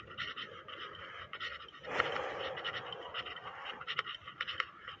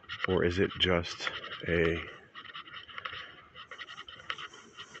 Or is it just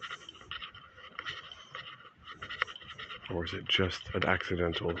an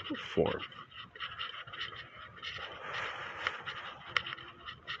accidental form?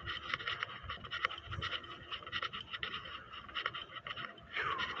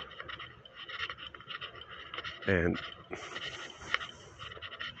 And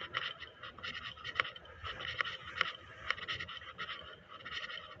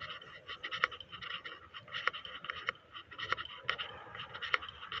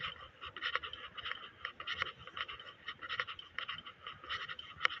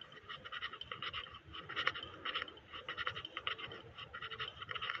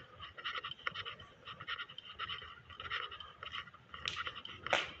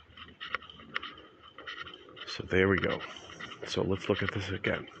so there we go. So let's look at this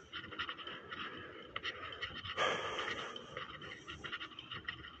again.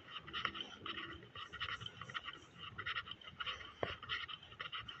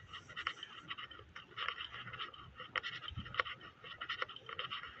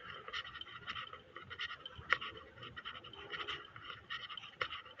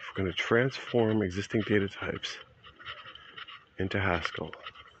 We're going to transform existing data types into Haskell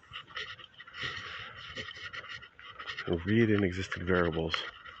and read in existing variables.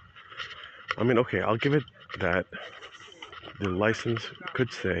 I mean, okay, I'll give it that. The license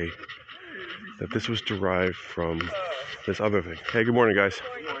could say that this was derived from this other thing. Hey, good morning, guys.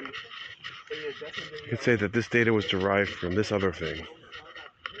 You could say that this data was derived from this other thing.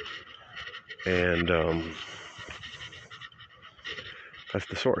 And that's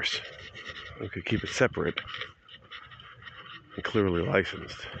the source. We could keep it separate and clearly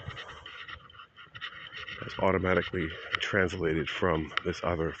licensed. It's automatically translated from this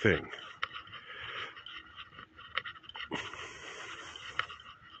other thing.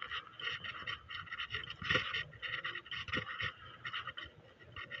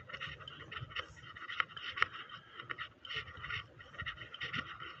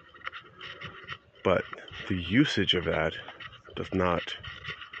 But the usage of that does not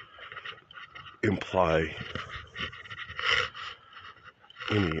imply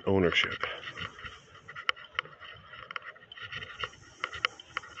any ownership.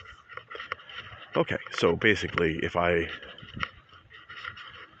 Okay, so basically, if I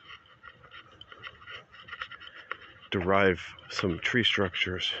derive some tree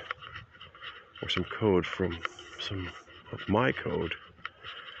structures or some code from some of my code,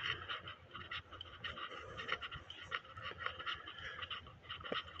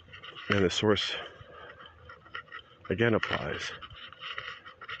 and the source again applies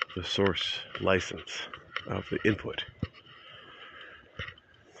the source license of the input,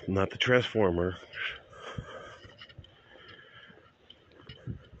 not the transformer.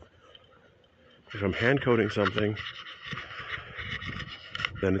 If I'm hand coding something,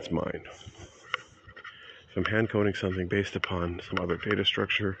 then it's mine. If I'm hand coding something based upon some other data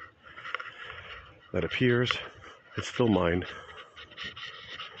structure that appears, it's still mine.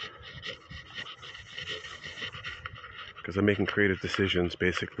 Because I'm making creative decisions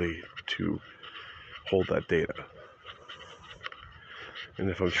basically to hold that data. And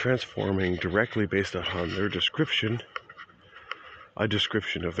if I'm transforming directly based on their description, a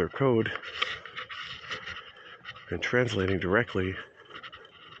description of their code, and translating directly,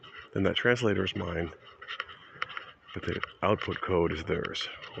 then that translator is mine, but the output code is theirs,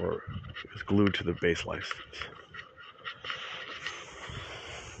 or is glued to the base license.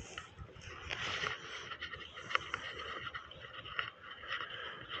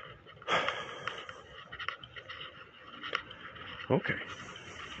 Okay,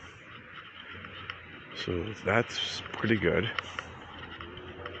 so that's pretty good.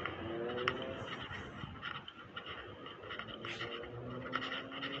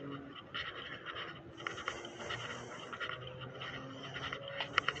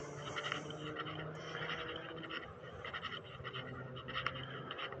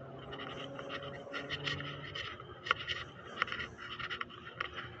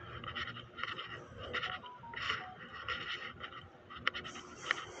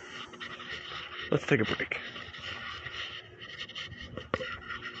 let's take a break.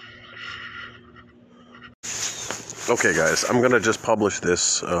 Okay, guys, I'm going to just publish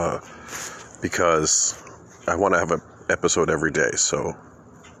this because I want to have an episode every day, so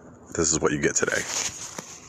this is what you get today.